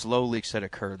 There are slow leaks that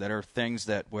occur that are things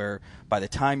that where by the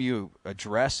time you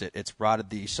address it, it's rotted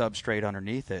the substrate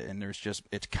underneath it, and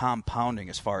it's compounding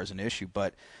as far as an issue.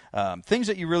 But things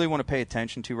that you really want to pay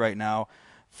attention to right now,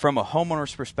 from a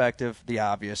homeowner's perspective, the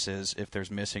obvious is if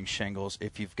there's missing shingles,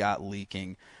 if you've got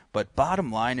leaking. But bottom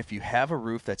line, if you have a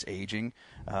roof that's aging,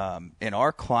 in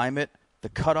our climate, the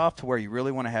cutoff to where you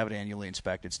really want to have it annually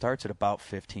inspected starts at about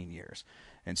 15 years.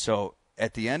 And so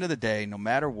at the end of the day, no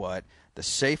matter what, the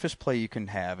safest play you can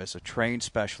have is a trained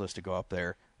specialist to go up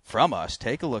there from us,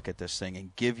 take a look at this thing,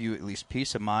 and give you at least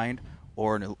peace of mind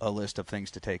or a list of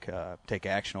things to take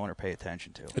action on or pay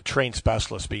attention to. A trained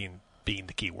specialist being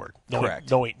the key word. Correct.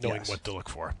 Knowing Yes. what to look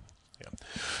for. Yeah.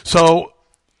 So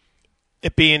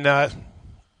it being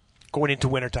going into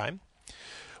wintertime,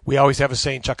 we always have a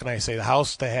saying, Chuck and I say, the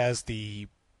house that has the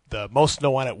most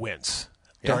snow on it wins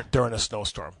during a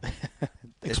snowstorm.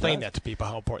 Explain that to people,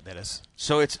 how important that is.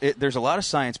 So there's a lot of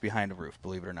science behind a roof,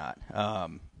 believe it or not.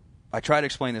 I try to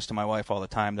explain this to my wife all the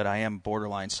time, that I am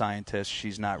borderline scientist.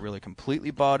 She's not really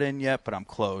completely bought in yet, but I'm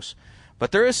close.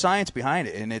 But there is science behind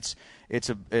it, and it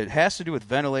has to do with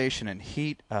ventilation and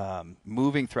heat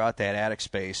moving throughout that attic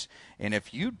space. And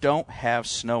if you don't have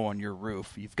snow on your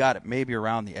roof, you've got it maybe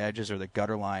around the edges or the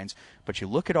gutter lines, but you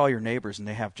look at all your neighbors and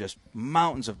they have just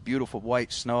mountains of beautiful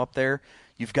white snow up there,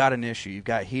 you've got an issue. You've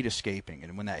got heat escaping.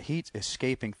 And when that heat's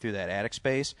escaping through that attic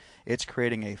space, it's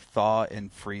creating a thaw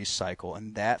and freeze cycle.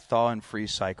 And that thaw and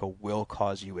freeze cycle will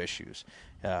cause you issues.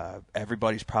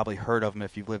 Everybody's probably heard of them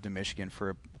if you've lived in Michigan for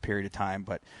a period of time,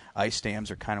 but ice dams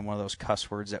are kind of one of those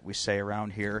cuss words that we say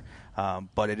around here.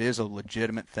 But it is a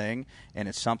legitimate thing, and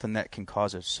it's something that can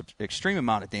cause an extreme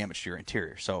amount of damage to your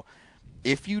interior. So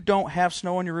if you don't have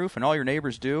snow on your roof and all your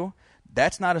neighbors do,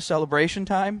 that's not a celebration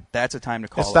time. That's a time to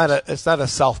call It's not a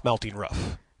self-melting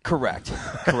roof. Correct.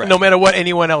 No matter what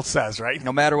anyone else says, right?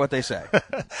 No matter what they say.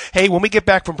 Hey, when we get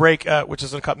back from break, which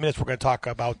is in a couple minutes, we're going to talk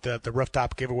about the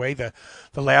rooftop giveaway, the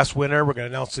last winner. We're going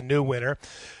to announce the new winner.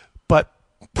 But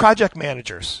project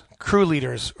managers, crew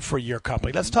leaders for your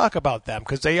company, let's talk about them,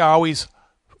 because they are always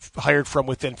hired from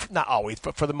within. Not always,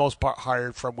 but for the most part,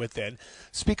 hired from within.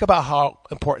 Speak about how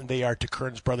important they are to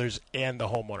Kearns Brothers and the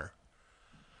homeowner.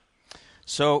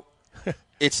 So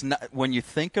it's not, when you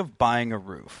think of buying a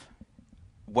roof,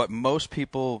 what most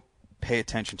people pay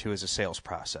attention to is a sales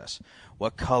process.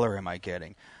 What color am I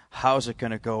getting? How's it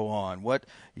going to go on?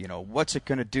 What's it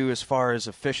going to do as far as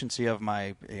efficiency of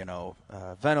my,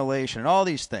 ventilation and all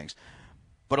these things.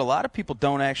 But a lot of people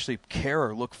don't actually care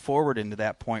or look forward into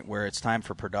that point where it's time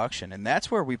for production. And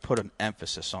that's where we put an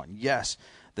emphasis on. Yes,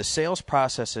 the sales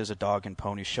process is a dog and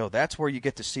pony show. That's where you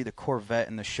get to see the Corvette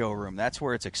in the showroom. That's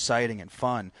where it's exciting and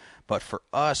fun. But for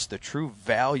us, the true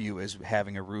value is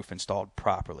having a roof installed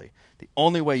properly. The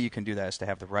only way you can do that is to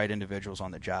have the right individuals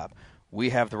on the job.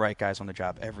 We have the right guys on the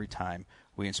job every time.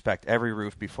 We inspect every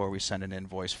roof before we send an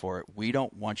invoice for it. We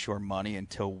don't want your money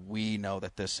until we know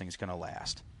that this thing's going to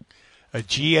last. A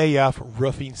GAF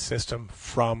roofing system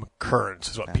from Kearns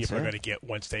is what That's people are it. going to get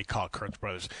once they call Kearns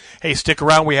Brothers. Hey, stick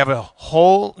around. We have a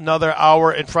whole another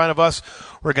hour in front of us.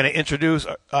 We're going to introduce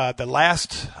the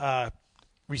last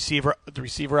receiver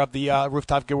of the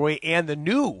rooftop giveaway, and the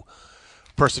new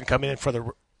person coming in for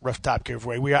the rooftop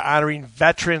giveaway. We are honoring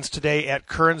veterans today at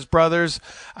Kearns Brothers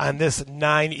on this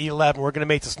 9/11. We're going to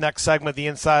make this next segment, the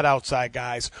Inside Outside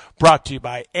Guys, brought to you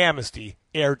by Amnesty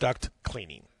Air Duct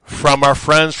Cleaning. From our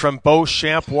friends from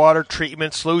Beauchamp Water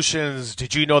Treatment Solutions,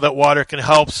 did you know that water can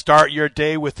help start your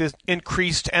day with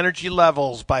increased energy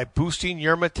levels by boosting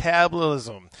your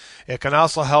metabolism? It can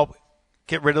also help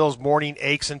get rid of those morning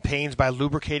aches and pains by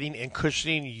lubricating and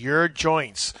cushioning your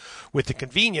joints. With the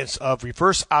convenience of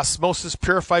reverse osmosis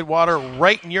purified water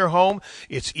right in your home,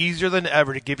 it's easier than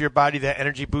ever to give your body that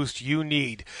energy boost you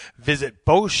need. Visit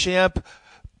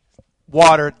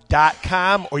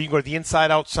BeauchampWater.com, or you can go to the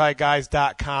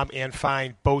InsideOutsideGuys.com and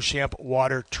find Beauchamp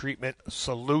Water Treatment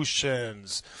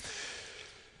Solutions.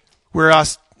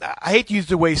 I hate to use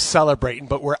the way celebrating,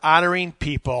 but we're honoring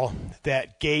people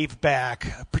that gave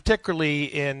back, particularly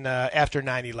in after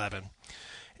 9/11.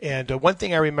 And one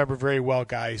thing I remember very well,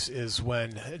 guys, is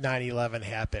when 9/11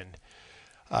 happened,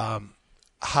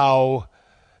 how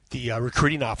the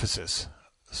recruiting offices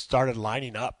started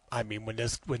lining up. I mean, when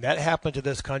that happened to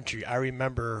this country, I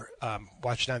remember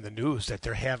watching on the news that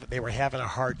they were having a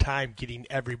hard time getting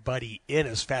everybody in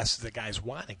as fast as the guys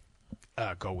want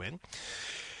to go in.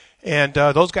 And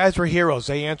those guys were heroes.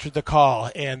 They answered the call.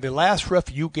 And the last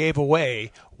roof you gave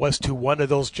away was to one of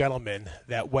those gentlemen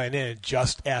that went in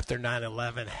just after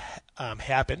 9/11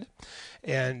 happened.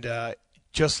 And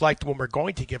just like the one we're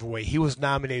going to give away, he was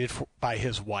nominated by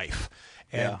his wife.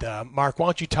 And Mark, why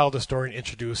don't you tell the story and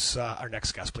introduce our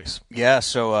next guest, please? Yeah,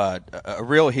 so a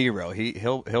real hero.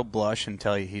 He'll blush and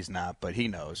tell you he's not, but he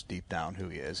knows deep down who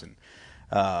he is. And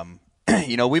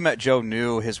we met Joe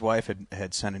New. His wife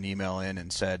had sent an email in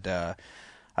and said,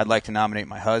 I'd like to nominate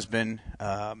my husband.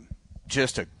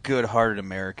 Just a good-hearted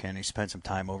American. He spent some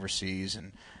time overseas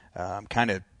and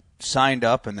kind of signed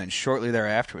up, and then shortly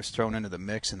thereafter was thrown into the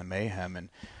mix in the mayhem. And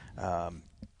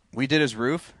we did his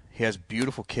roof, He has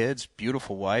beautiful kids,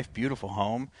 beautiful wife, beautiful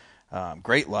home,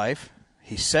 great life.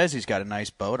 He says he's got a nice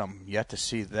boat. I'm yet to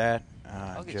see that.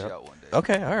 I'll get you out one day.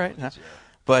 Okay, all right.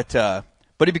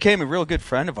 But he became a real good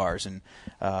friend of ours, and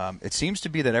it seems to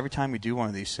be that every time we do one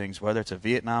of these things, whether it's a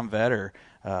Vietnam vet or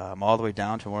all the way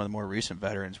down to one of the more recent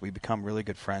veterans, we become really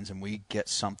good friends, and we get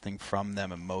something from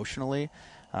them emotionally.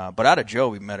 But out of Joe,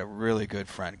 we met a really good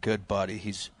friend, good buddy.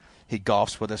 He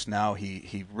golfs with us now.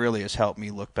 He really has helped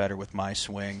me look better with my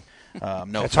swing.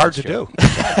 No, it's hard to do.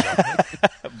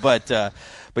 But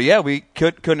yeah, we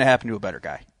couldn't have happened to a better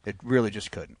guy. It really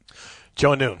just couldn't.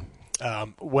 Joe Noon,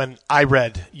 when I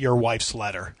read your wife's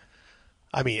letter,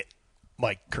 I mean,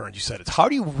 Mike Kearns, you said it. How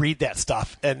do you read that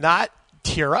stuff and not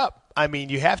tear up? I mean,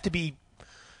 you have to be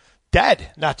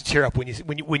dead not to tear up when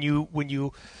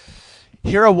you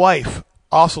hear a wife,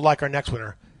 also like our next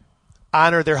winner,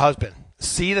 honor their husband.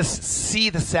 See the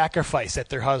sacrifice that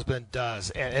their husband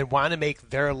does and want to make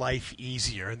their life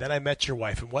easier. And then I met your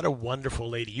wife, and what a wonderful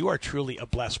lady. You are truly a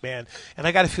blessed man, and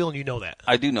I got a feeling you know that.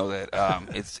 I do know that.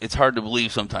 It's hard to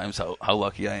believe sometimes how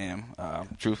lucky I am,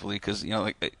 truthfully, because,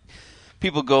 like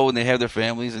people go and they have their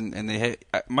families, and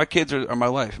my kids are my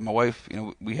life. My wife,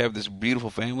 we have this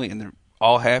beautiful family, and they're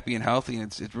all happy and healthy, and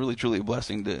it's really, truly a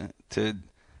blessing to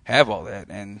have all that.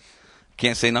 And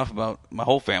can't say enough about my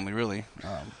whole family, really.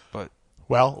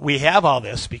 Well, we have all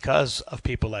this because of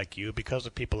people like you, because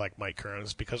of people like Mike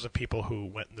Kearns, because of people who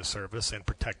went in the service and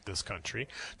protect this country.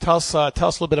 Tell us a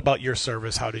little bit about your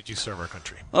service. How did you serve our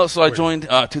country? Oh, so I joined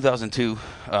 2002.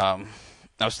 I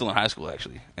was still in high school,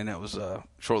 actually, and it was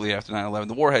shortly after 9/11.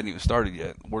 The war hadn't even started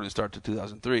yet. The war didn't start until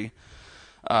 2003.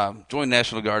 Joined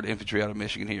National Guard infantry out of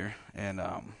Michigan here, and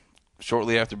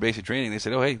shortly after basic training, they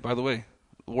said, "Oh, hey, by the way,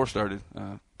 the war started.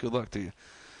 Good luck to you."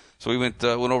 So we went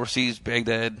overseas,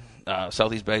 Baghdad,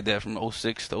 southeast Baghdad from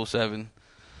 06 to 07.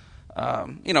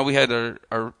 We had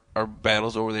our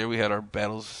battles over there. We had our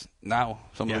battles now.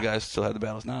 Some of the guys still have the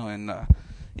battles now. And,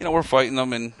 we're fighting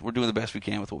them, and we're doing the best we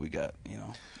can with what we got,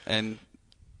 And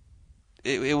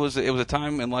it was a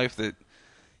time in life that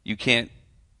you can't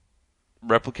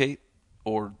replicate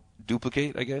or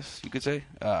duplicate, I guess you could say.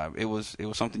 It was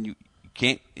something you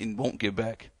can't and won't give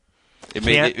back.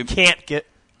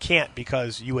 Can't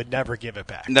because you would never give it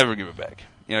back. Never give it back.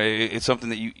 It's something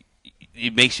that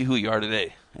it makes you who you are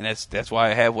today, and that's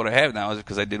why I have what I have now, is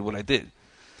because I did what I did.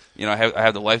 I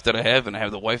have the life that I have, and I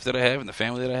have the wife that I have, and the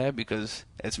family that I have, because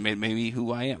it's made me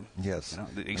who I am. Yes,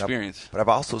 the experience. But I've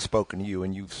also spoken to you,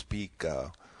 and you speak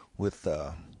with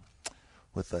a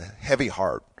heavy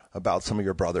heart about some of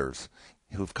your brothers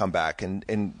who've come back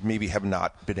and maybe have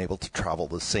not been able to travel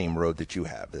the same road that you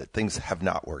have, that things have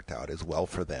not worked out as well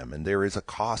for them. And there is a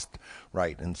cost,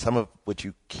 right, and some of which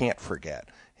you can't forget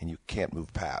and you can't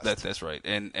move past. That's right.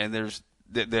 And there's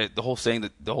the whole saying,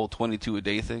 that the whole 22 a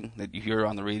day thing that you hear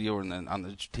on the radio and then on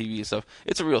the TV and stuff,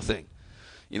 it's a real thing.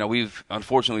 We've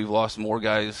lost more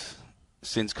guys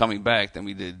since coming back than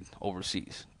we did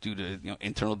overseas due to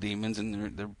internal demons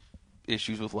and their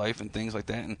issues with life and things like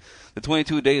that. And the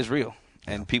 22 a day is real.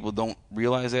 And people don't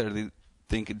realize that, or they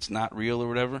think it's not real or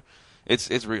whatever.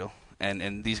 It's real.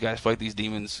 And these guys fight these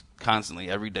demons constantly,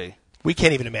 every day. We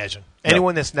can't even imagine.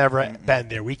 Anyone that's never been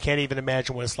there, we can't even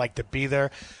imagine what it's like to be there,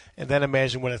 and then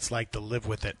imagine what it's like to live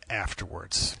with it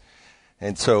afterwards.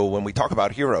 And so when we talk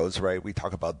about heroes, right, we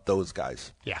talk about those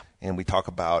guys. Yeah. And we talk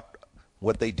about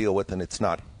what they deal with, and it's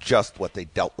not just what they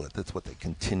dealt with, it's what they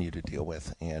continue to deal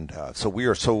with. And so we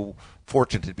are so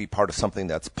fortunate to be part of something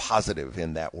that's positive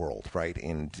in that world, right,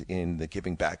 and in the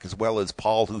giving back, as well as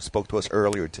Paul, who spoke to us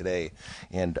earlier today,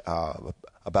 and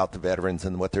about the veterans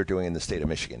and what they're doing in the state of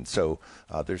Michigan. So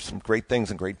there's some great things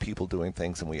and great people doing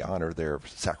things, and we honor their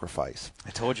sacrifice.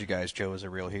 I told you guys Joe is a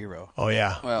real hero. Oh,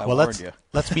 yeah. Well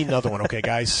let's meet another one, okay,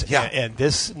 guys? Yeah. And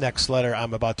this next letter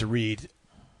I'm about to read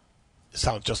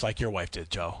sounds just like your wife did,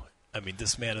 Joe. I mean,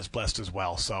 this man is blessed as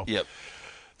well. So, yep.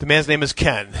 The man's name is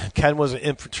Ken. Ken was an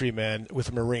infantryman with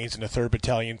the Marines in the 3rd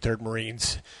Battalion, 3rd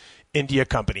Marines, India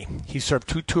Company. He served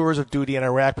 2 tours of duty in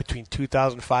Iraq between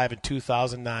 2005 and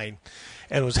 2009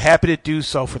 and was happy to do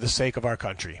so for the sake of our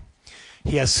country.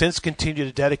 He has since continued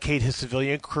to dedicate his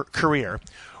civilian career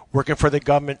working for the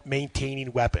government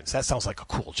maintaining weapons. That sounds like a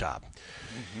cool job.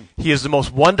 He is the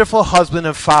most wonderful husband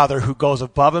and father who goes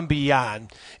above and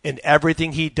beyond in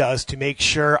everything he does to make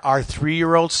sure our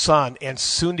 3-year-old son and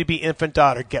soon-to-be infant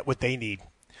daughter get what they need.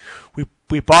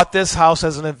 We bought this house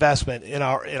as an investment in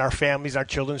our family's, our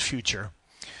children's future,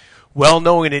 well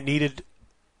knowing it needed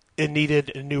a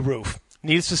new roof.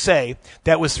 Needless to say,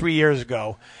 that was 3 years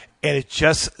ago, and it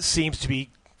just seems to be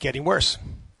getting worse.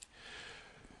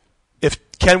 If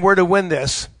Ken were to win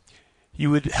this,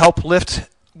 you would help lift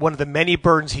one of the many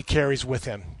burdens he carries with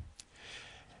him.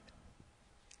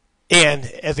 And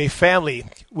as a family,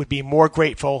 would be more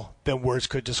grateful than words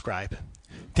could describe.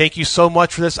 Thank you so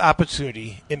much for this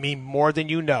opportunity. It means more than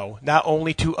you know, not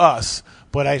only to us,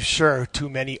 but I'm sure to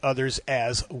many others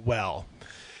as well.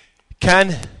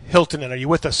 Ken Hiltonen, are you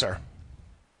with us, sir?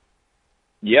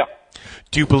 Yeah.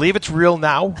 Do you believe it's real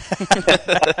now?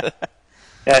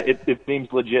 Yeah, it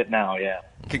seems legit now, yeah.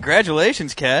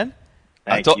 Congratulations, Ken.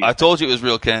 I told you it was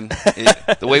real, Ken.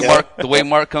 The way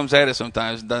Mark comes at it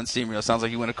sometimes doesn't seem real. It sounds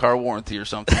like you win a car warranty or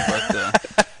something.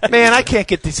 But man, I can't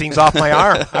get these things off my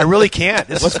arm. I really can't.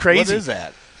 This is crazy. What is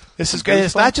that? This is great.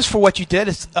 It's not just for what you did.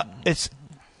 It's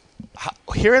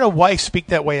hearing a wife speak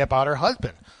that way about her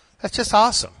husband. That's just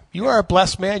awesome. You are a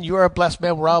blessed man. You are a blessed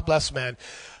man. We're all blessed men.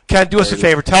 Ken, do us a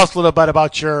favor. Tell us a little bit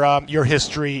about your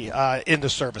history in the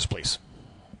service, please.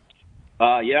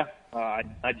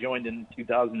 I joined in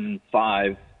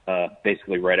 2005,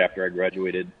 basically right after I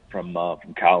graduated from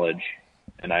college,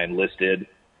 and I enlisted.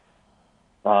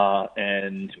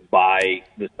 And by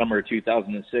the summer of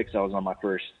 2006, I was on my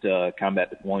first combat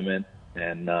deployment,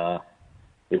 and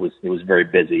it was very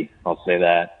busy. I'll say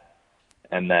that.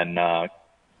 And then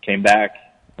came back,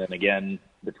 and again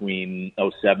between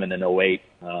 07 and 08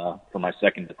 for my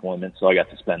second deployment. So I got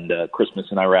to spend Christmas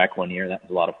in Iraq one year. That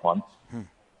was a lot of fun.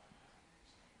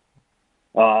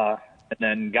 And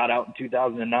then got out in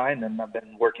 2009, and I've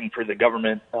been working for the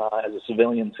government as a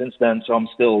civilian since then. So I'm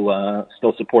still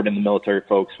supporting the military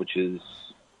folks, which is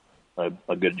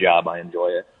a good job. I enjoy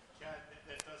it.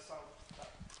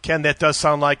 Ken, that does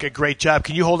sound like a great job.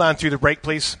 Can you hold on through the break,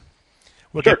 please?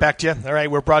 We'll Sure. get back to you. All right,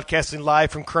 we're broadcasting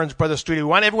live from Kearns Brothers Studio. We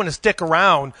want everyone to stick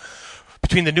around.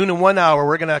 Between the noon and 1 hour,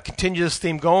 we're going to continue this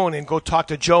theme going and go talk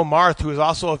to Joe Marth, who is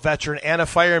also a veteran and a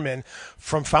fireman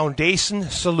from Foundation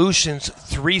Solutions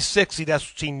 360.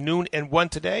 That's between noon and 1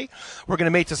 today. We're going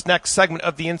to make this next segment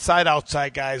of the Inside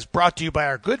Outside Guys brought to you by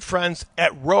our good friends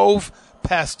at Rove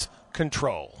Pest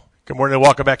Control. Good morning and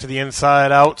welcome back to the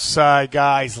Inside Outside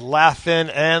Guys, laughing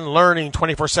and learning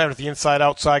 24/7 at the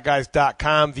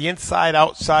InsideOutsideGuys.com. The Inside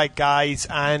Outside Guys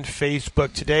on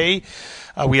Facebook today.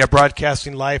 We are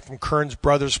broadcasting live from Kearns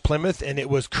Brothers Plymouth, and it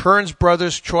was Kearns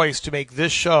Brothers' choice to make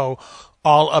this show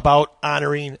all about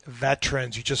honoring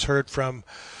veterans. You just heard from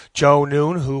Joe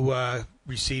Noon, who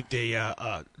received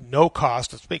a no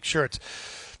cost. Let's make sure it's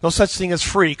no such thing as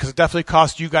free, because it definitely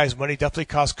costs you guys money, definitely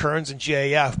costs Kearns and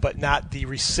GAF, but not the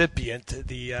recipient,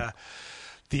 the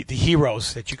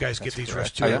heroes that you guys get these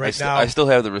rest to right now. I still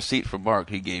have the receipt from Mark.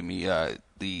 He gave me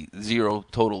the zero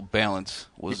total balance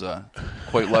was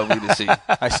quite lovely to see.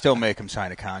 I still make him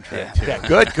sign a contract, too. Yeah,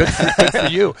 good for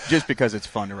you. Just because it's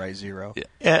fun to write zero. Yeah.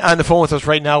 And on the phone with us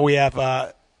right now, we have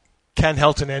Ken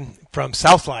Hiltonen from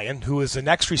South Lyon, who is the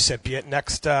next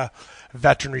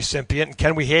veteran recipient. And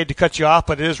Ken, we had to cut you off,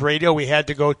 but it is radio. We had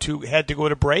to go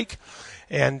to break.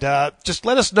 And just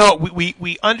let us know.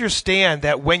 We understand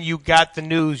that when you got the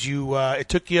news, it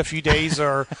took you a few days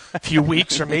or a few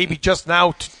weeks or maybe just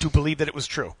now to believe that it was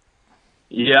true.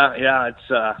 Yeah,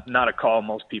 it's not a call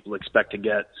most people expect to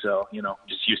get. So,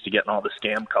 just used to getting all the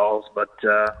scam calls. But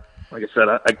like I said,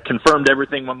 I confirmed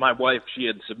everything with my wife. She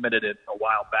had submitted it a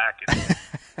while back, and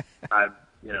I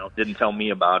didn't tell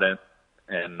me about it.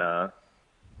 And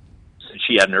since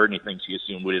she hadn't heard anything, she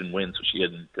assumed we didn't win, so she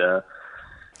didn't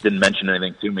mention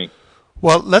anything to me.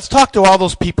 Well, let's talk to all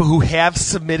those people who have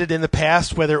submitted in the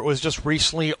past, whether it was just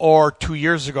recently or 2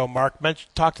 years ago. Mark,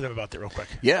 talk to them about that real quick.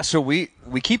 Yeah, so we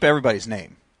keep everybody's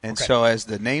name. And Okay. So as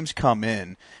the names come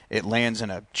in, it lands in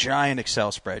a giant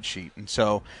Excel spreadsheet. And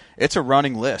so it's a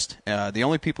running list. The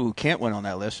only people who can't win on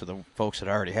that list are the folks that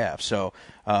already have. So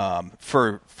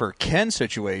for Ken's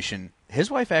situation, his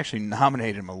wife actually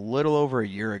nominated him a little over a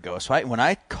year ago. So when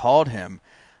I called him,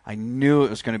 I knew it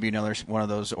was going to be another one of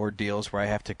those ordeals where I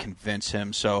have to convince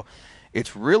him. So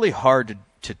it's really hard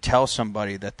to tell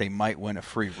somebody that they might win a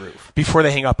free roof. Before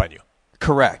they hang up on you.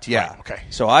 Correct, yeah. Right, okay.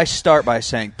 So I start by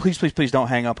saying, please, please, please don't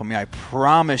hang up on me. I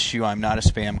promise you I'm not a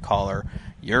spam caller.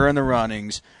 You're in the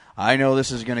runnings. I know this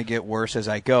is going to get worse as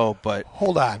I go, but...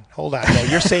 Hold on. No,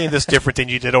 you're saying this different than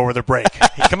you did over the break.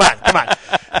 Hey, come on.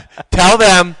 Tell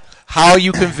them how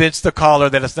you convince the caller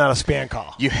that it's not a spam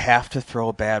call. You have to throw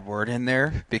a bad word in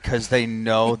there because they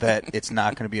know that it's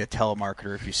not going to be a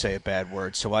telemarketer if you say a bad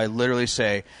word. So I literally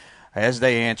say, as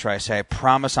they answer, I say, I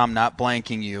promise I'm not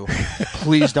blanking you.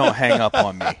 Please don't hang up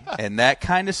on me. And that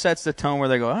kind of sets the tone where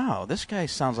they go, oh, this guy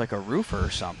sounds like a roofer or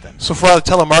something. So for all the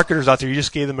telemarketers out there, you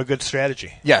just gave them a good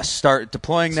strategy. Yes, start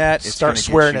deploying that. Start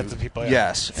swearing at the people. Yeah.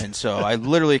 Yes, and so I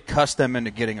literally cussed them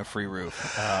into getting a free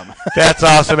roof. That's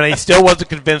awesome, and he still wasn't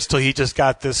convinced till he just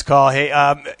got this call. Hey,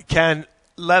 Ken,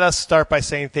 let us start by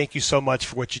saying thank you so much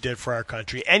for what you did for our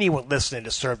country. Anyone listening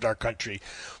that served our country,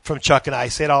 from Chuck and I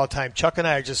say it all the time. Chuck and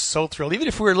I are just so thrilled. Even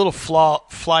if we were a little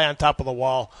fly on top of the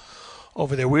wall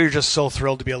over there, we were just so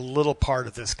thrilled to be a little part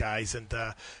of this, guys. And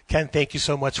Ken, thank you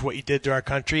so much for what you did to our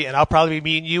country. And I'll probably be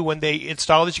meeting you when they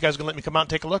install this. You guys going to let me come out and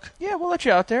take a look? Yeah, we'll let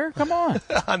you out there. Come on.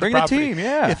 Bring the the team,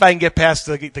 yeah. If I can get past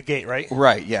the gate, right?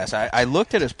 Right, yes. I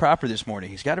looked at his property this morning.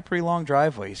 He's got a pretty long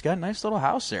driveway. He's got a nice little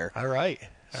house there. All right.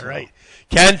 All right.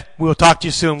 Ken, we'll talk to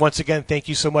you soon. Once again, thank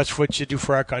you so much for what you do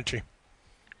for our country.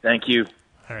 Thank you.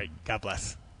 All right. God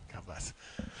bless. God bless.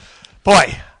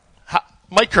 Boy,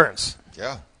 Mike Kearns.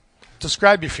 Yeah.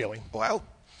 Describe your feeling. Well,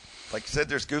 like you said,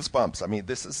 there's goosebumps. I mean,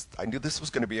 I knew this was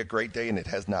going to be a great day, and it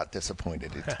has not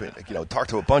disappointed. It's been, talked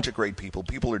to a bunch of great people.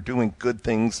 People are doing good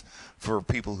things for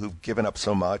people who've given up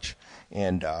so much,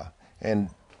 and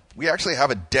we actually have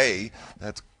a day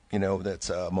that's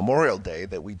Memorial Day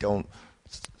that we don't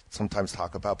sometimes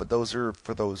talk about, but those are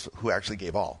for those who actually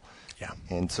gave all. Yeah.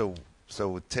 And so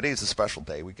today's a special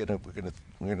day. We're gonna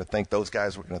thank those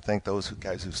guys. We're gonna thank those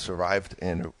guys who survived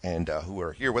and who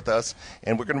are here with us.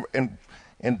 And we're gonna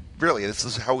and really, this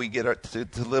is how we get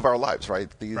to live our lives, right?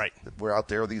 Right. We're out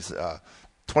there. These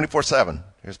 24/7.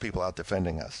 There's people out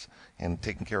defending us and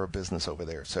taking care of business over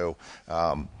there. So.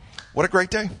 What a great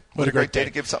day! What a great day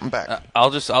to give something back. I'll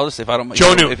just say, if I don't,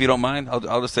 if you don't mind,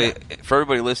 I'll just say for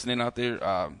everybody listening out there,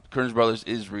 Kearns Brothers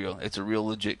is real. It's a real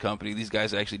legit company. These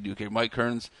guys actually do care. Mike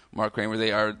Kearns, Mark Kramer,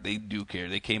 they do care.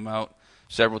 They came out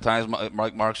several times.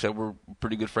 Like Mark said, we're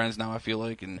pretty good friends now, I feel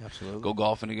like, and go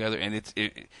golfing together. And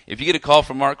if you get a call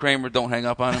from Mark Kramer, don't hang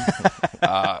up on him.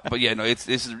 But yeah, no,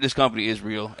 this company is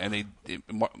real, and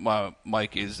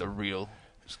Mike is a real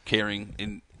caring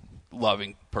and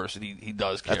loving person. He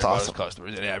does care about his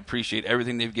customers, and I appreciate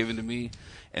everything they've given to me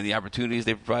and the opportunities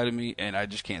they've provided me, and I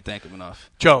just can't thank them enough.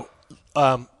 Joe,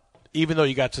 even though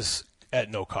you got this at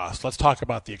no cost, let's talk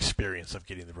about the experience of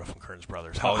getting the roof from Kearns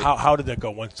Brothers. How did that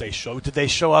go once they showed? Did they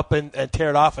show up and tear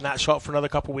it off and not show up for another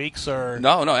couple weeks? Or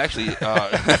No, actually,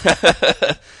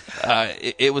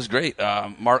 it was great.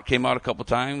 Mark came out a couple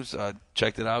times,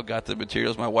 checked it out, got the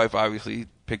materials. My wife obviously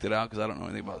picked it out because I don't know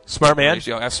anything about smart man.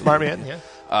 Smart man, yeah.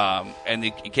 And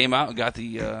he came out and got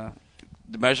the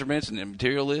measurements and the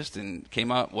material list, and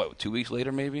came out 2 weeks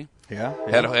later maybe. Yeah.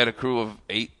 Had a crew of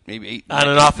maybe eight on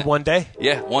and off in one day.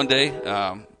 Yeah, one day.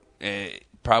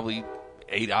 Probably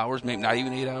 8 hours, maybe not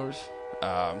even 8 hours.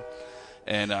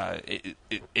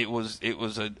 It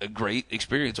was a great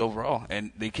experience overall.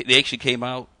 And they actually came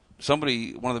out. One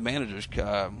of the managers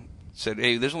said,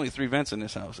 "Hey, there's only 3 vents in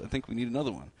this house. I think we need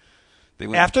another one." They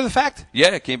went after the fact.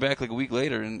 Yeah, came back like a week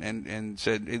later and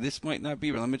said, "Hey, this might not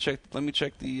be right. Let me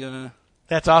check the."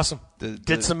 That's awesome.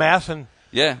 Did some math and.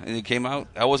 Yeah, and it came out.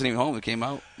 I wasn't even home. It came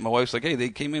out. My wife's like, "Hey, they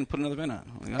came in and put another vent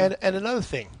on." Like, and another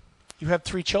thing, you have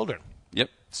 3 children. Yep.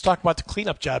 Let's talk about the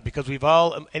cleanup job, because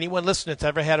anyone listening that's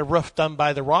ever had a roof done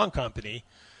by the wrong company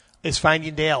is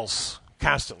finding nails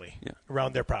constantly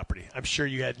around their property. I'm sure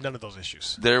you had none of those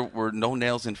issues. There were no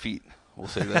nails in feet. We'll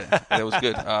say that. That was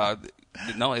good.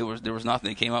 No, there was nothing.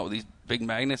 They came out with these big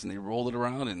magnets and they rolled it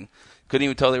around and couldn't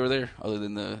even tell they were there, other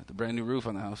than the brand new roof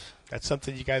on the house. That's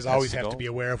something you guys always have to be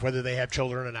aware of, whether they have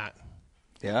children or not.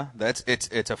 Yeah,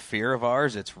 it's a fear of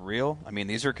ours. It's real. I mean,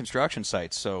 these are construction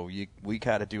sites, so we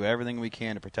got to do everything we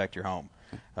can to protect your home.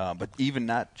 But even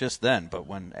not just then, but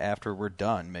after we're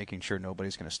done, making sure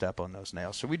nobody's going to step on those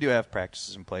nails. So we do have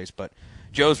practices in place. But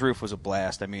Joe's roof was a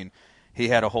blast. I mean, he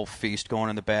had a whole feast going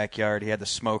in the backyard. He had the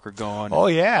smoker going. Oh,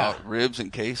 yeah. Ribs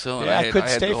and queso. Yeah, I couldn't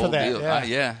stay for that. Deal.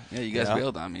 Yeah. You guys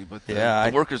bailed on me, but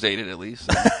the workers ate it at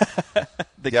least. So.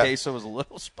 The queso was a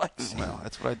little spicy. Well,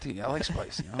 that's what I do. I like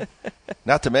spicy.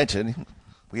 Not to mention,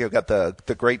 we have got the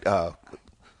great the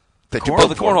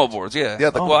cornhole boards. Yeah.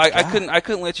 Well, I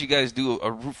couldn't let you guys do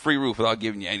a free roof without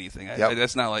giving you anything.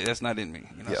 That's not in me.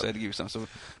 So I had to give you something. So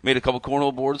made a couple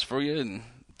cornhole boards for you and.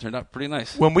 Turned out pretty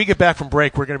nice. When we get back from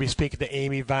break, we're going to be speaking to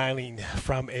Amy Viling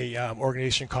from a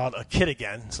organization called A Kid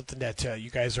Again, something that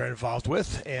you guys are involved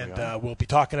with, and we'll be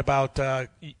talking about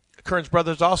Kearns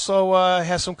Brothers also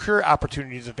has some career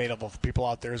opportunities available for people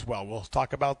out there as well. We'll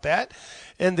talk about that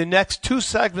in the next 2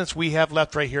 segments we have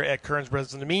left right here at Kearns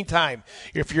Brothers. In the meantime,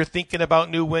 if you're thinking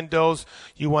about new windows,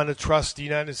 you want to trust the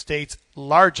United States'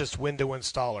 largest window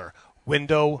installer,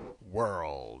 Window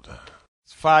World.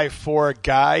 54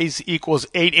 guys equals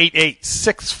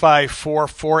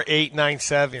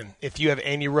 888-654-4897. If you have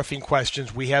any roofing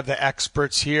questions, we have the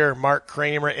experts here, Mark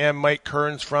Kramer and Mike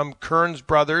Kearns from Kearns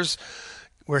Brothers.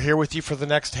 We're here with you for the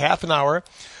next half an hour.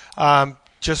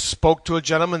 Just spoke to a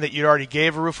gentleman that you already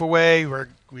gave a roof away.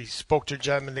 We spoke to a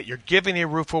gentleman that you're giving a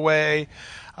roof away.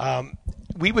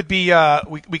 we would be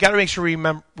we got to make sure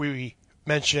we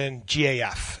mention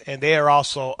GAF, and they are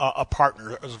also a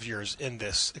partner of yours in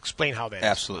this. Explain how that is.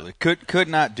 Absolutely. Could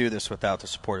not do this without the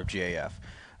support of GAF.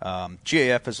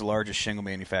 GAF is the largest shingle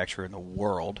manufacturer in the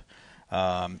world.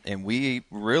 And we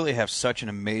really have such an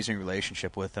amazing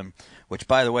relationship with them, which,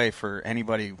 by the way, for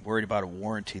anybody worried about a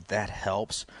warranty, that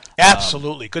helps.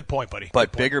 Absolutely. Good point, buddy.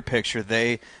 But bigger picture,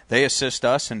 they assist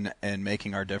us in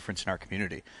making our difference in our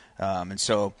community. And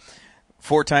so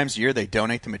 4 times a year they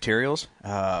donate the materials.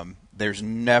 There's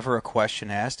never a question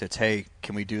asked. It's, hey,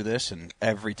 can we do this? And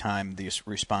every time the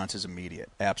response is immediate.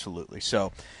 Absolutely.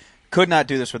 So could not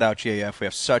do this without GAF. We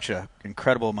have such an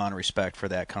incredible amount of respect for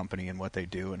that company and what they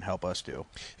do and help us do.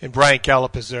 And Brian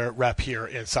Gallup is their rep here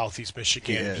in Southeast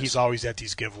Michigan. He He's always at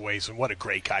these giveaways, and what a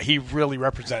great guy. He really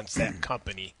represents that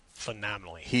company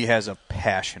phenomenally. He has a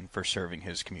passion for serving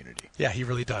his community. Yeah, he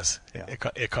really does. Yeah.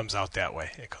 It comes out that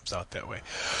way.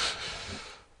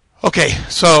 Okay,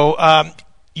 so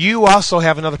you also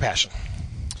have another passion.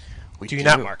 Do you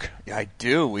not, Mark? Yeah, I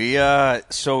do.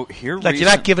 So here, you're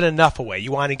not giving enough away.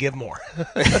 You want to give more.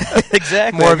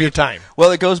 Exactly. More of your time.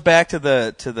 Well, it goes back to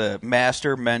the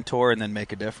master, mentor, and then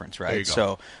make a difference, right? There you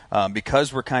go. So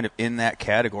because we're kind of in that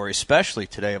category, especially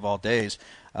today of all days,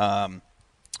 I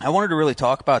wanted to really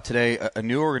talk about today a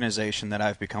new organization that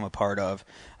I've become a part of,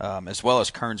 as well as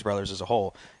Kearns Brothers as a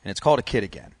whole, and it's called A Kid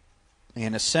Again.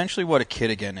 And essentially what A Kid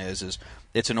Again is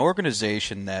it's an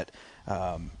organization that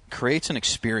creates an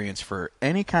experience for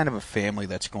any kind of a family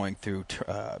that's going through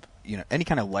any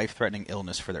kind of life-threatening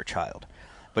illness for their child.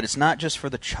 But it's not just for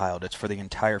the child, it's for the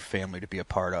entire family to be a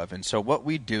part of. And so what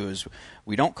we do is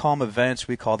we don't call them events,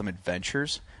 we call them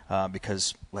adventures,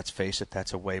 because let's face it,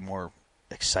 that's a way more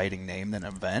exciting name than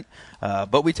event.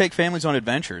 But we take families on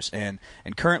adventures, and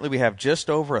currently we have just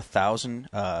over 1,000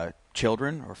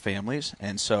 children or families.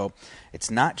 And so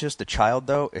it's not just the child,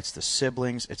 though, it's the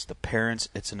siblings, it's the parents,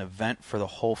 it's an event for the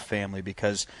whole family,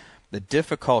 because the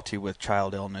difficulty with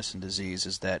child illness and disease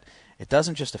is that it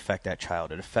doesn't just affect that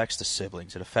child, it affects the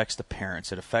siblings, it affects the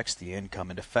parents, it affects the income,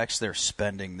 it affects their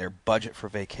spending, their budget for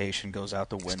vacation goes out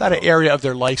the window. It's not an area of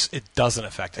their life it doesn't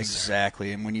affect.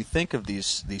 Exactly. And when you think of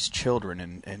these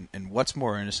children and what's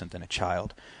more innocent than a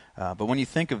child, but when you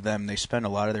think of them, they spend a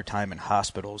lot of their time in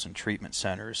hospitals and treatment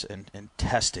centers and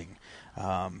testing,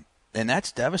 and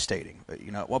that's devastating.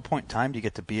 At what point in time do you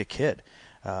get to be a kid?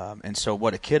 And so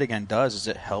what A Kid Again does is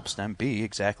it helps them be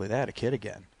exactly that, a kid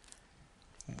again.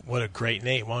 What a great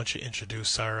name. Why don't you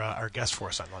introduce our guest for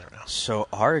us on right now? So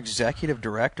our executive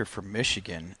director for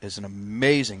Michigan is an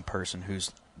amazing person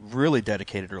who's really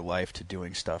dedicated her life to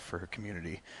doing stuff for her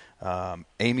community.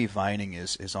 Amy Vining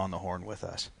is on the horn with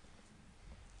us.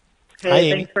 Hey, Hi,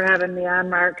 Amy. Thanks for having me on,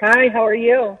 Mark. Hi, how are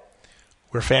you?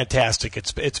 We're fantastic.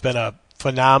 It's been a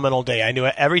phenomenal day. I knew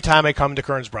every time I come to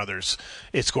Kearns Brothers,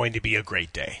 it's going to be a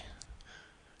great day.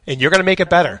 And you're going to make it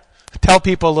better. Tell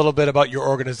people a little bit about your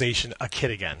organization, A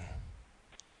Kid Again.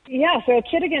 Yeah, so A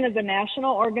Kid Again is a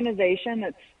national organization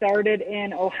that started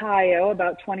in Ohio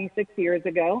about 26 years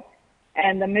ago.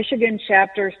 And the Michigan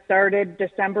chapter started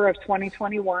December of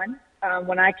 2021.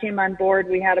 When I came on board,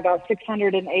 we had about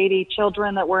 680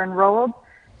 children that were enrolled.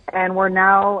 And we're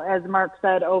now, as Mark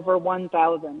said, over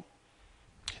 1,000.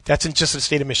 That's in just the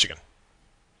state of Michigan.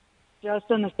 Just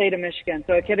in the state of Michigan.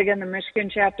 So A Kid Again, the Michigan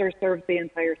chapter serves the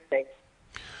entire state.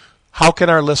 How can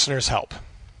our listeners help?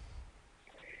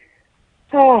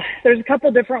 Oh, there's a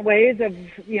couple different ways of,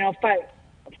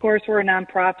 of course, we're a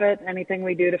nonprofit. Anything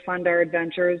we do to fund our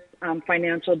adventures,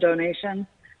 financial donations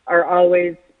are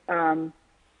always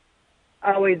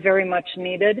very much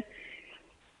needed.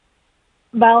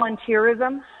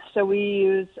 Volunteerism. So we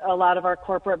use a lot of our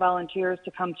corporate volunteers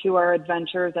to come to our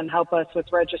adventures and help us with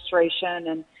registration.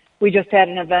 And we just had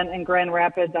an event in Grand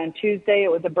Rapids on Tuesday. It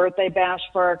was a birthday bash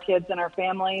for our kids and our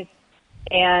families.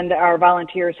 And our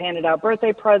volunteers handed out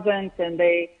birthday presents, and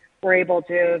they were able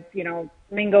to,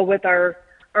 mingle with our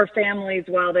families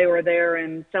while they were there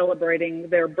and celebrating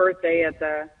their birthday at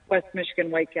the West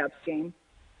Michigan Whitecaps game.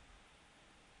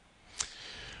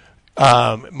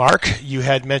 Mark, you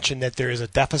had mentioned that there is a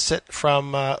deficit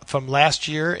from last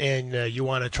year, and you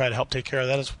want to try to help take care of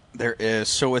that. There is.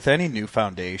 So with any new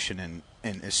foundation,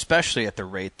 and especially at the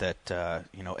rate that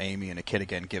Amy and A Kid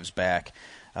Again gives back,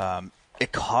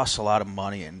 it costs a lot of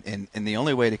money, and the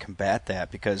only way to combat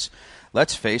that, because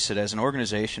let's face it, as an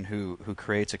organization who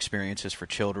creates experiences for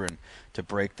children to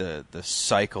break the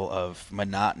cycle of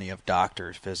monotony of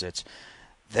doctors' visits,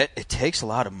 that it takes a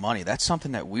lot of money. That's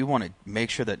something that we want to make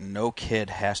sure that no kid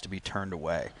has to be turned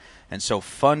away. And so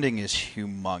funding is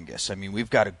humongous. I mean, we've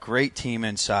got a great team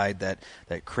inside that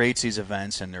creates these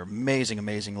events, and they're amazing,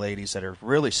 amazing ladies that are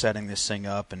really setting this thing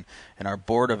up, and our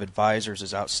board of advisors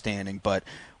is outstanding. But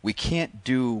we can't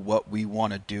do what we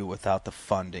want to do without the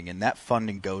funding, and that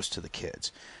funding goes to the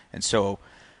kids. And so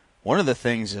one of the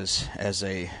things is, as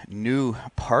a new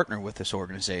partner with this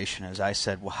organization, is I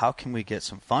said, well, how can we get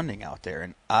some funding out there?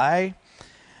 And I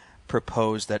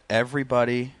proposed that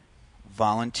everybody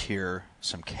volunteer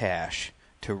some cash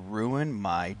to ruin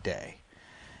my day.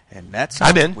 And that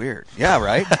sounds weird. Yeah,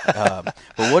 right? But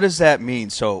what does that mean?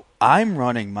 So I'm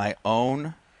running my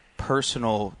own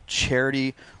personal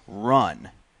charity run,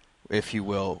 if you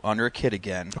will, under a kid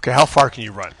again. Okay, how far can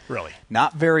you run, really?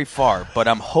 Not very far, but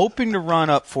I'm hoping to run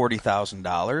up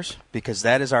 $40,000 because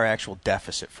that is our actual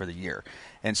deficit for the year.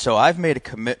 And so I've made a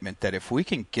commitment that if we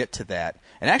can get to that,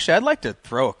 and actually I'd like to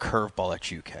throw a curveball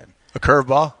at you, Ken. A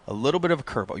curveball? A little bit of a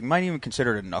curveball. You might even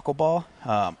consider it a knuckleball.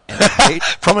 From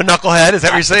a knucklehead, is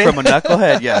that what you're saying? From a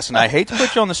knucklehead, yes. And I hate to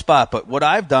put you on the spot, but what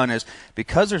I've done is,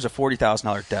 because there's a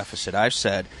 $40,000 deficit, I've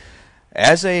said,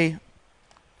 as a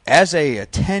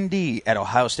attendee at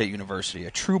Ohio State University,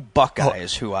 a true Buckeye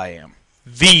is who I am.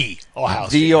 The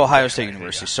Ohio State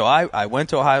University. So I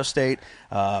went to Ohio State,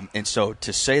 and so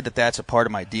to say that that's a part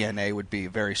of my DNA would be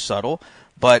very subtle.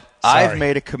 But I've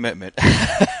made a commitment.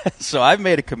 So I've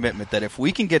made a commitment that if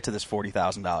we can get to this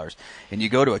 $40,000, and you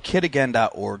go to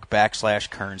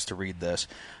akidagain.org/Kearns to read this,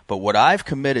 but what I've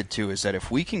committed to is that if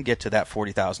we can get to that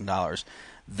 $40,000,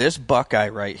 this Buckeye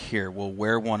right here will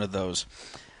wear one of those,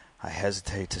 I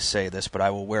hesitate to say this, but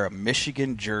I will wear a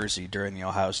Michigan jersey during the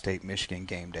Ohio State-Michigan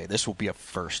game day. This will be a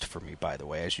first for me, by the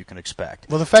way, as you can expect.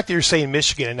 Well, the fact that you're saying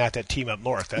Michigan and not that team up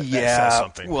north, that says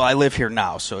something. Well, I live here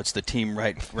now, so it's the team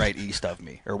right east of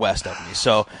me, or west of me.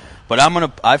 So, but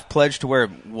I've pledged to wear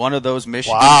one of those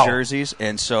Michigan jerseys,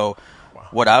 and so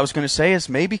what I was going to say is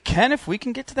maybe, Ken, if we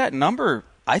can get to that number,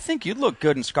 I think you'd look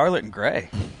good in scarlet and gray.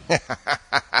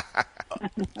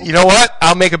 You know what?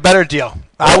 I'll make a better deal.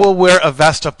 I will wear a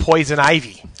vest of poison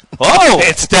ivy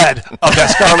instead of that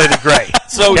scarlet and gray.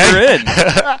 So you're in.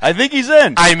 I think he's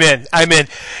in. I'm in.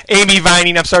 Amy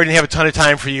Vining, I'm sorry I didn't have a ton of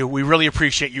time for you. We really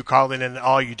appreciate you calling in and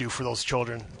all you do for those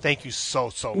children. Thank you so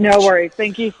much. No worries.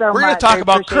 Thank you so much. We're going to talk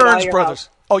about Kearns Brothers.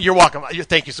 Oh, you're welcome.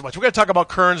 Thank you so much. We're going to talk about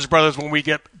Kearns Brothers when we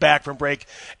get back from break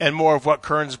and more of what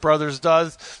Kearns Brothers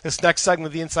does. This next segment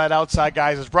of the Inside Outside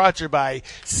Guys is brought to you by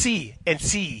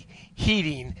C&C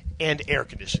Heating and Air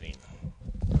Conditioning.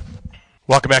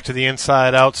 Welcome back to the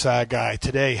Inside Outside Guy.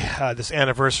 Today, this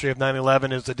anniversary of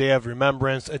 9/11 is a day of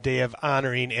remembrance, a day of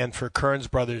honoring, and for Kearns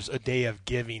Brothers, a day of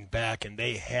giving back, and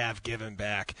they have given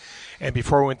back. And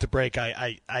before we went to break,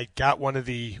 I got one of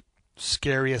the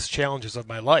scariest challenges of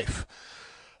my life.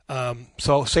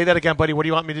 So say that again, buddy. What do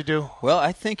you want me to do? Well,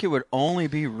 I think it would only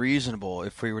be reasonable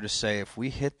if we were to say if we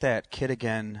hit that kid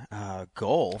again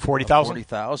goal,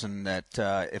 40,000, that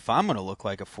if I'm going to look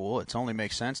like a fool, it only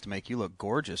makes sense to make you look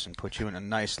gorgeous and put you in a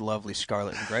nice, lovely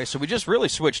scarlet and gray. So we just really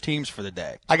switch teams for the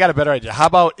day. I got a better idea. How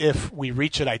about if we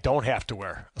reach it, I don't have to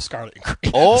wear a scarlet and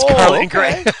gray? Oh, scarlet and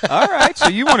gray. All right. So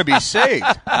you want to be saved.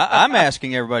 I'm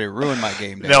asking everybody to ruin my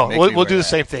game day. No, we'll do the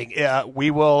same thing.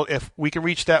 We will, if we can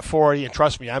reach that 40, and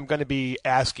trust me, I'm going to be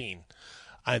asking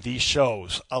on these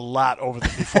shows a lot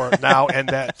before now and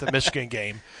the Michigan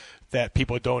game that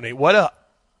people donate. What a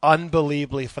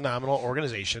unbelievably phenomenal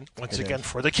organization. Once again,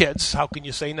 for the kids. How can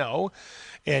you say no?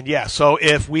 And so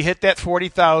if we hit that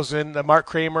 40,000, Mark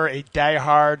Kramer, a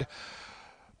diehard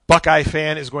Buckeye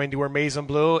fan, is going to wear maize and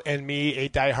blue, and me, a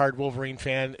diehard Wolverine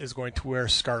fan, is going to wear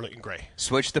scarlet and gray.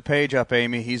 Switch the page up,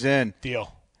 Amy. He's in.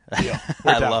 Deal.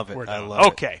 I love it.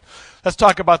 Okay. Let's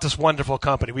talk about this wonderful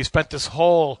company. We spent this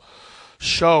whole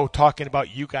show talking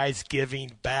about you guys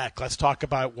giving back. Let's talk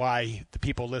about why the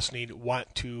people listening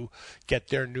want to get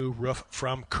their new roof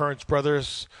from Kearns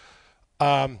Brothers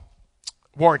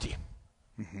warranty.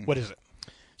 Mm-hmm. What is it?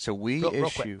 So we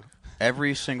issue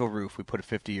every single roof. We put a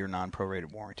 50-year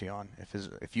non-prorated warranty on.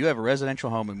 If you have a residential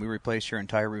home and we replace your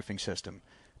entire roofing system,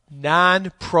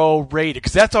 non-prorated,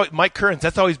 because that's Mike Kearns.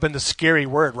 That's always been the scary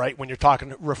word, right? When you're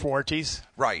talking roof warranties,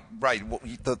 right. Well,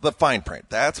 the fine print.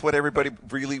 That's what everybody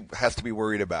really has to be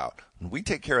worried about. And we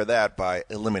take care of that by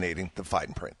eliminating the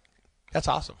fine print. That's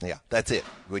awesome. Yeah, that's it.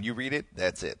 When you read it,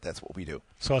 that's it. That's what we do.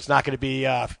 So it's not going to be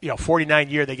 49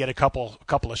 year they get a couple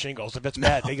of shingles. If it's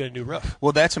bad, they get a new roof.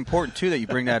 Well, that's important too that you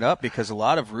bring that up, because a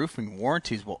lot of roofing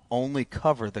warranties will only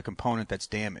cover the component that's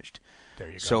damaged. There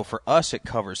you go. So for us, it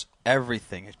covers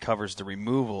everything. It covers the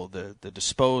removal, the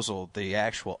disposal, the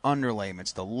actual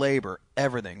underlayments, the labor,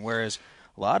 everything. Whereas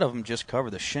A lot of them just cover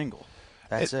the shingle.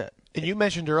 That's it. And you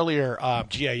mentioned earlier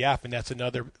GAF, and that's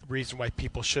another reason why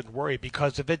people shouldn't worry,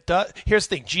 because if it does, here's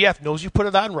the thing: GAF knows you put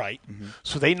it on right,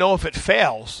 so they know if it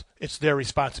fails, it's their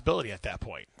responsibility at that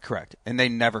point. Correct, and they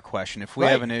never question. If we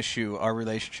have an issue, our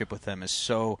relationship with them is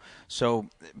so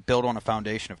built on a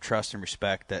foundation of trust and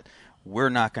respect that we're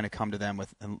not going to come to them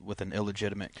with an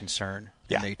illegitimate concern.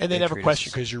 Yeah, and they never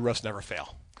question because your roofs never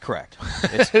fail. Correct.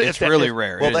 It's really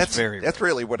rare. Well, that's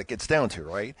really what it gets down to,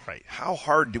 right? Right. How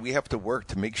hard do we have to work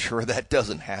to make sure that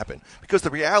doesn't happen? Because the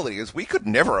reality is we could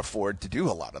never afford to do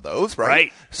a lot of those, right?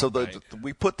 Right. So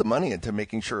we put the money into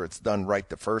making sure it's done right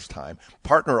the first time.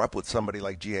 Partner up with somebody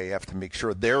like GAF to make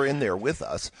sure they're in there with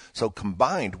us. So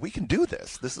combined, we can do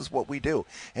this. This is what we do.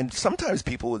 And sometimes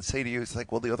people would say to you, it's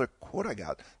like, well, the other quote I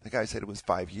got, the guy said it was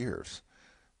 5 years.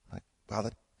 Like, wow,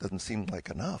 that doesn't seem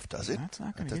like enough, does it? That's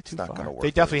not going to get too not far. Gonna work.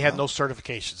 They definitely have no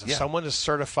certifications. If Yeah. someone is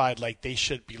certified like they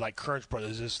should be, like Kearns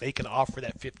Brothers is, they can offer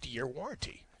that 50-year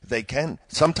warranty. They can.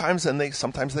 Sometimes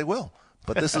they will.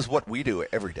 But this is what we do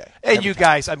every day. And you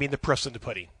guys, I mean, the proof's in the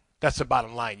pudding. That's the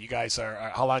bottom line. You guys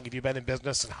are how long have you been in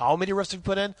business, and how many roofs have you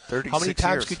put in? 36 How many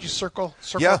times years. could you circle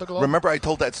Yeah, the globe? remember I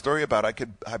told that story about I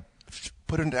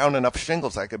put down enough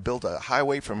shingles I could build a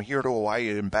highway from here to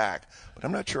Hawaii and back. But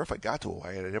I'm not sure if I got to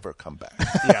Hawaii I'd ever come back.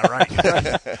 Yeah,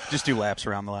 right. Just do laps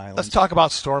around the island. Let's talk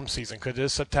about storm season, because it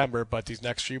is September, but these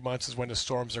next few months is when the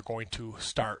storms are going to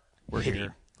start. We're hitting,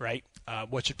 here. right?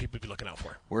 What should people be looking out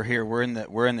for? We're here. We're in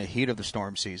the heat of the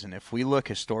storm season. If we look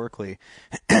historically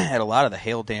at a lot of the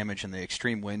hail damage and the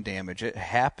extreme wind damage, it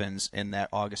happens in that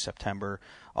August, September,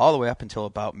 all the way up until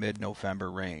about mid-November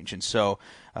range. And so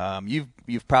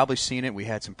you've probably seen it. We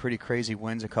had some pretty crazy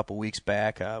winds a couple weeks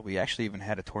back. We actually even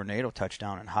had a tornado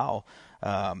touchdown in Howell.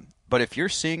 But if you're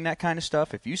seeing that kind of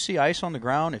stuff, if you see ice on the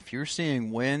ground, if you're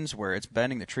seeing winds where it's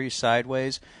bending the trees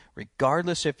sideways,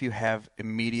 regardless if you have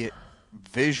immediate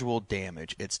visual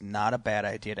damage, it's not a bad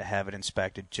idea to have it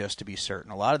inspected just to be certain.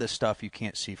 A lot of this stuff you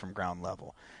can't see from ground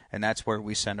level, and that's where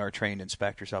we send our trained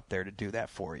inspectors up there to do that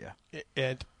for you.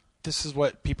 And this is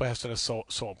what people have said is so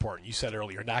important. You said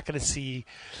earlier, you're not going to see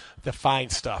the fine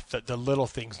stuff, the little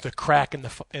things, the crack in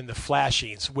the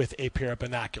flashings with a pair of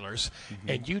binoculars,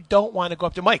 and you don't want to go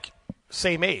up to Mike.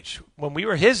 Same age. When we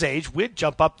were his age, we'd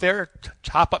jump up there,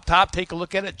 hop up top, take a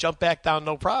look at it, jump back down,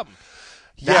 no problem.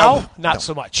 Now, not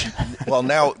so much. Well,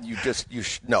 now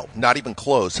no, not even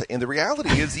close. And the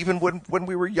reality is, even when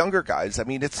we were younger guys, I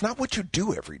mean, it's not what you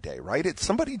do every day, right? It's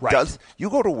somebody does.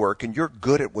 You go to work and you're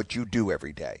good at what you do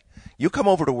every day. You come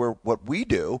over to what we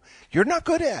do, you're not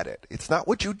good at it. It's not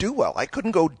what you do well. I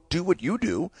couldn't go do what you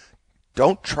do.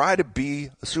 Don't try to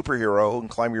be a superhero and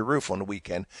climb your roof on the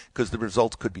weekend, because the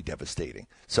results could be devastating.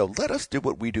 So let us do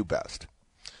what we do best.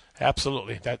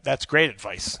 Absolutely. That's great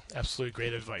advice. Absolutely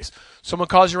great advice. Someone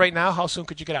calls you right now, how soon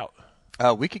could you get out?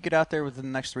 We could get out there within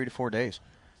the next 3 to 4 days.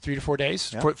 3 to 4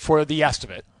 days? Yeah. For the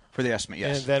estimate? For the estimate,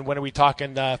 yes. And then when are we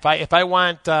talking, if I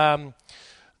want the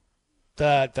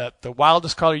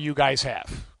wildest color you guys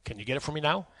have, can you get it for me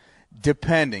now?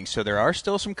 Depending. So there are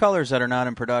still some colors that are not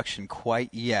in production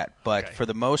quite yet, but for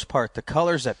the most part, the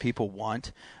colors that people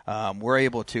want, we're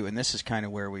able to, and this is kind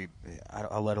of where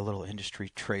I'll let a little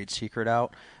industry trade secret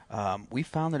out. We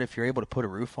found that if you're able to put a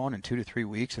roof on in 2 to 3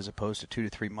 weeks as opposed to 2 to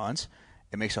 3 months,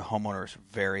 it makes a homeowner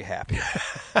very happy.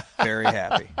 Very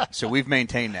happy. So we've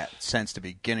maintained that since the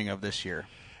beginning of this year.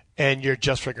 And you're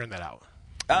just figuring that out?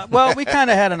 Well, we kind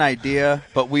of had an idea,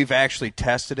 but we've actually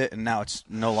tested it, and now it's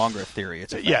no longer a theory.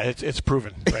 It's a fact. It's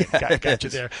proven. Right? Got you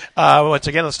there. Once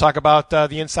again, let's talk about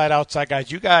the inside-outside guys.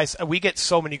 You guys, we get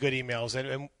so many good emails,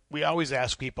 and we always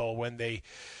ask people when they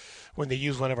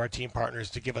use one of our team partners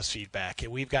to give us feedback,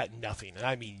 and we've got nothing, and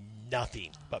I mean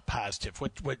nothing but positive.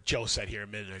 What Joe said here a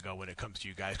minute ago when it comes to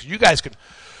you guys, because you guys can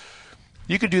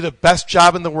do the best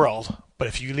job in the world, but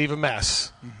if you leave a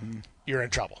mess, you're in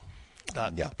trouble.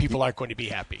 People aren't going to be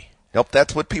happy. Nope,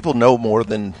 that's what people know more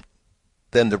than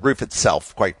the roof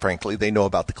itself, quite frankly. They know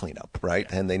about the cleanup, right?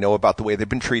 And they know about the way they've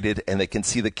been treated, and they can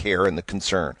see the care and the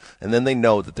concern. And then they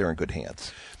know that they're in good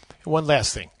hands. One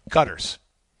last thing, gutters.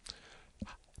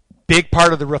 Big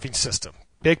part of the roofing system.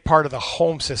 Big part of the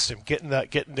home system, getting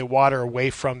the water away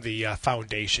from the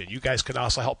foundation. You guys can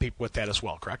also help people with that as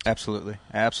well, correct?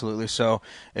 Absolutely. So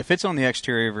if it's on the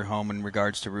exterior of your home in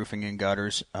regards to roofing and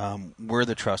gutters, we're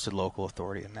the trusted local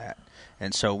authority in that.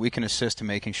 And so we can assist in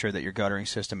making sure that your guttering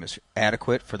system is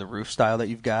adequate for the roof style that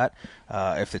you've got.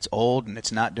 If it's old and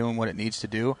it's not doing what it needs to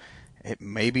do, it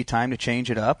may be time to change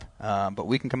it up, but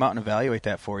we can come out and evaluate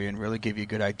that for you and really give you a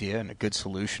good idea and a good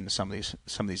solution to some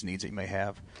of these needs that you may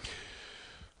have.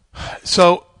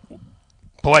 So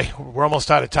Boy, we're almost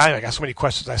out of time. I got so many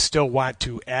questions I still want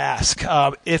to ask.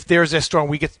 If there's a storm,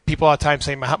 we get people all the time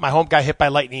saying, my home got hit by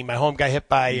lightning, my home got hit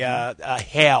by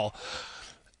hail.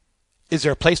 Is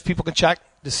there a place people can check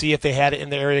to see if they had it in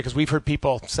the area? Because we've heard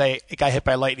people say it got hit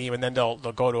by lightning, and then they'll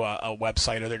go to a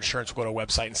website, or their insurance will go to a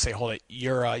website and say, hold it,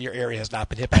 your area has not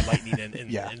been hit by lightning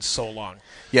in so long.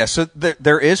 Yeah, so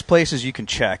there is places you can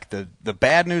check. The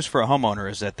bad news for a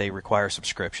homeowner is that they require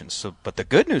subscriptions. But the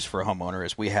good news for a homeowner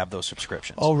is we have those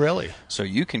subscriptions. Oh, really? So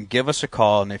you can give us a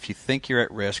call, and if you think you're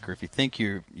at risk, or if you think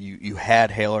you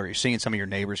had hail, or you're seeing some of your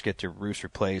neighbors get their roofs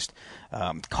replaced,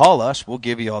 call us. We'll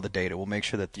give you all the data. We'll make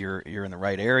sure that you're in the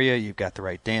right area, you've got the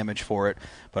right damage for it.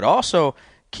 But also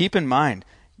keep in mind,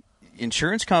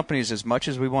 insurance companies, as much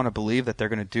as we want to believe that they're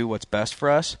going to do what's best for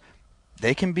us,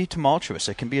 they can be tumultuous.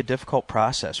 It can be a difficult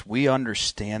process. We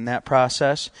understand that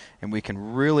process, and we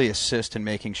can really assist in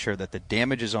making sure that the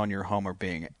damages on your home are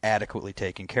being adequately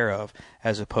taken care of,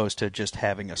 as opposed to just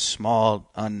having a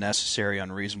small, unnecessary,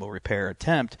 unreasonable repair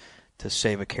attempt to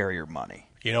save a carrier money.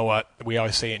 You know what? We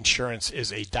always say insurance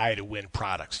is a die-to-win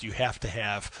product. You have to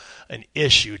have an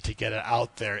issue to get it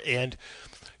out there. And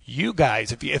you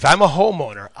guys, if I'm a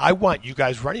homeowner, I want you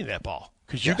guys running that ball.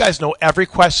 Because you guys know every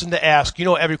question to ask. You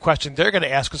know every question they're going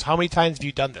to ask us. How many times have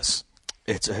you done this?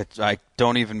 I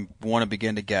don't even want to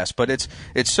begin to guess, but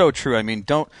it's so true. I mean,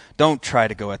 don't try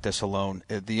to go at this alone.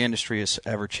 The industry is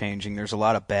ever changing. There's a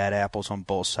lot of bad apples on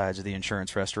both sides of the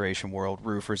insurance restoration world,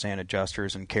 roofers and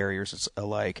adjusters and carriers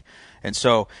alike. And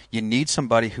so you need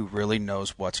somebody who really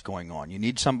knows what's going on. You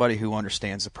need somebody who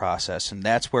understands the process, and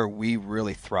that's where we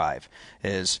really thrive,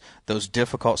 is those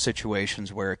difficult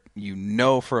situations where you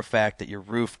know for a fact that your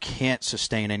roof can't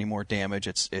sustain any more damage.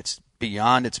 It's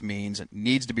beyond its means, it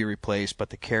needs to be replaced,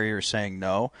 but the carrier is saying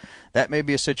no. That may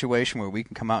be a situation where we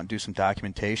can come out and do some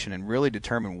documentation and really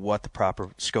determine what the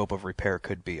proper scope of repair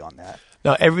could be on that.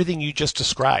 Now, everything you just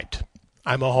described,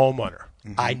 I'm a homeowner.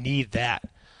 Mm-hmm. I need that.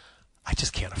 I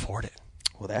just can't afford it.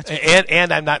 Well, that's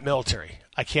and I'm not military.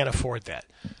 I can't afford that.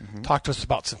 Mm-hmm. Talk to us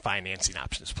about some financing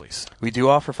options, please. We do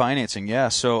offer financing, yeah.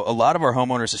 So a lot of our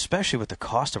homeowners, especially with the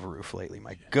cost of a roof lately,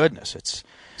 my goodness,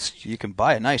 you can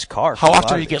buy a nice car. How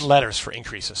often are you getting letters for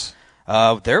increases?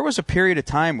 There was a period of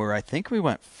time where I think we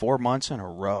went 4 months in a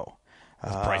row.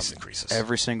 Price increases.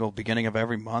 Every single beginning of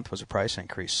every month was a price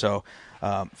increase. So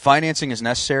financing is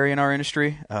necessary in our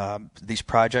industry. These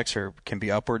projects can be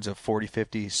upwards of $40,000,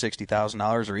 $50,000,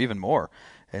 $60,000 or even more.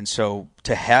 And so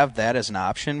to have that as an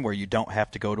option where you don't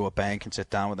have to go to a bank and sit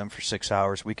down with them for 6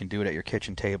 hours, we can do it at your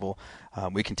kitchen table.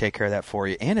 We can take care of that for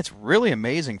you. And it's really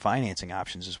amazing financing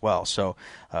options as well. So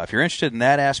if you're interested in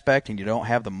that aspect and you don't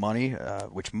have the money,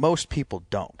 which most people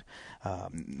don't,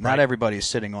 not everybody is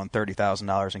sitting on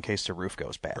 $30,000 in case their roof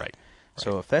goes bad. Right.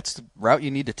 So if that's the route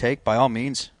you need to take, by all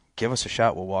means, give us a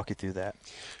shot. We'll walk you through that.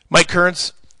 Mike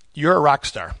Kearns, you're a rock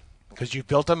star because you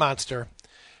built a monster.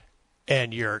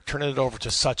 And you're turning it over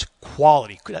to such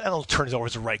quality. I don't know if turn it over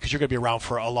is right because you're going to be around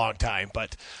for a long time,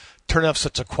 but turning up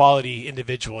such a quality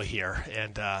individual here.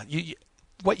 And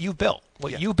what you built,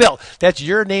 that's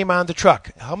your name on the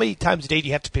truck. How many times a day do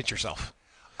you have to pinch yourself?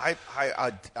 I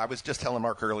was just telling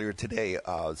Mark earlier today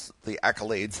the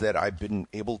accolades that I've been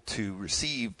able to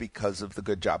receive because of the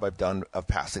good job I've done of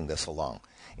passing this along.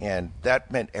 And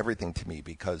that meant everything to me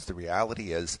because the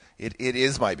reality is it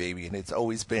is my baby and it's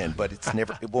always been, but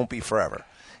it won't be forever.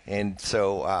 And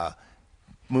so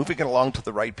moving it along to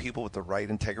the right people with the right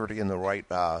integrity and the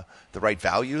right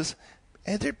values,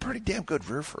 and they're pretty damn good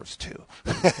roofers too.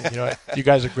 You know what? You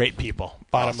guys are great people.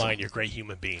 Bottom line, you're great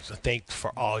human beings. And thanks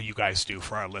for all you guys do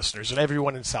for our listeners and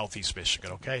everyone in Southeast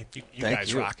Michigan, okay? You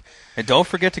guys rock. And don't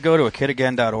forget to go to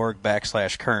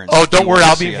akidagain.org/Kearns. Oh, don't worry.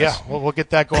 We'll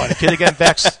get that going.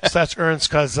 akidagain.org/Kearns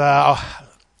because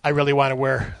I really want to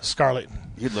wear scarlet.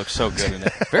 You'd look so good in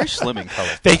it. Very slimming color.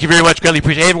 Thank you very much. Greatly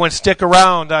appreciate it. Everyone, stick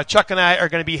around. Chuck and I are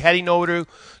going to be heading over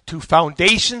to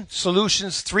Foundation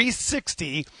Solutions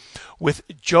 360 with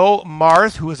Joe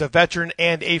Marth, who is a veteran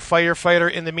and a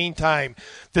firefighter. In the meantime,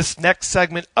 this next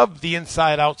segment of the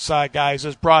Inside Outside, guys,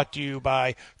 is brought to you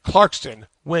by Clarkston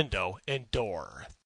Window and Door.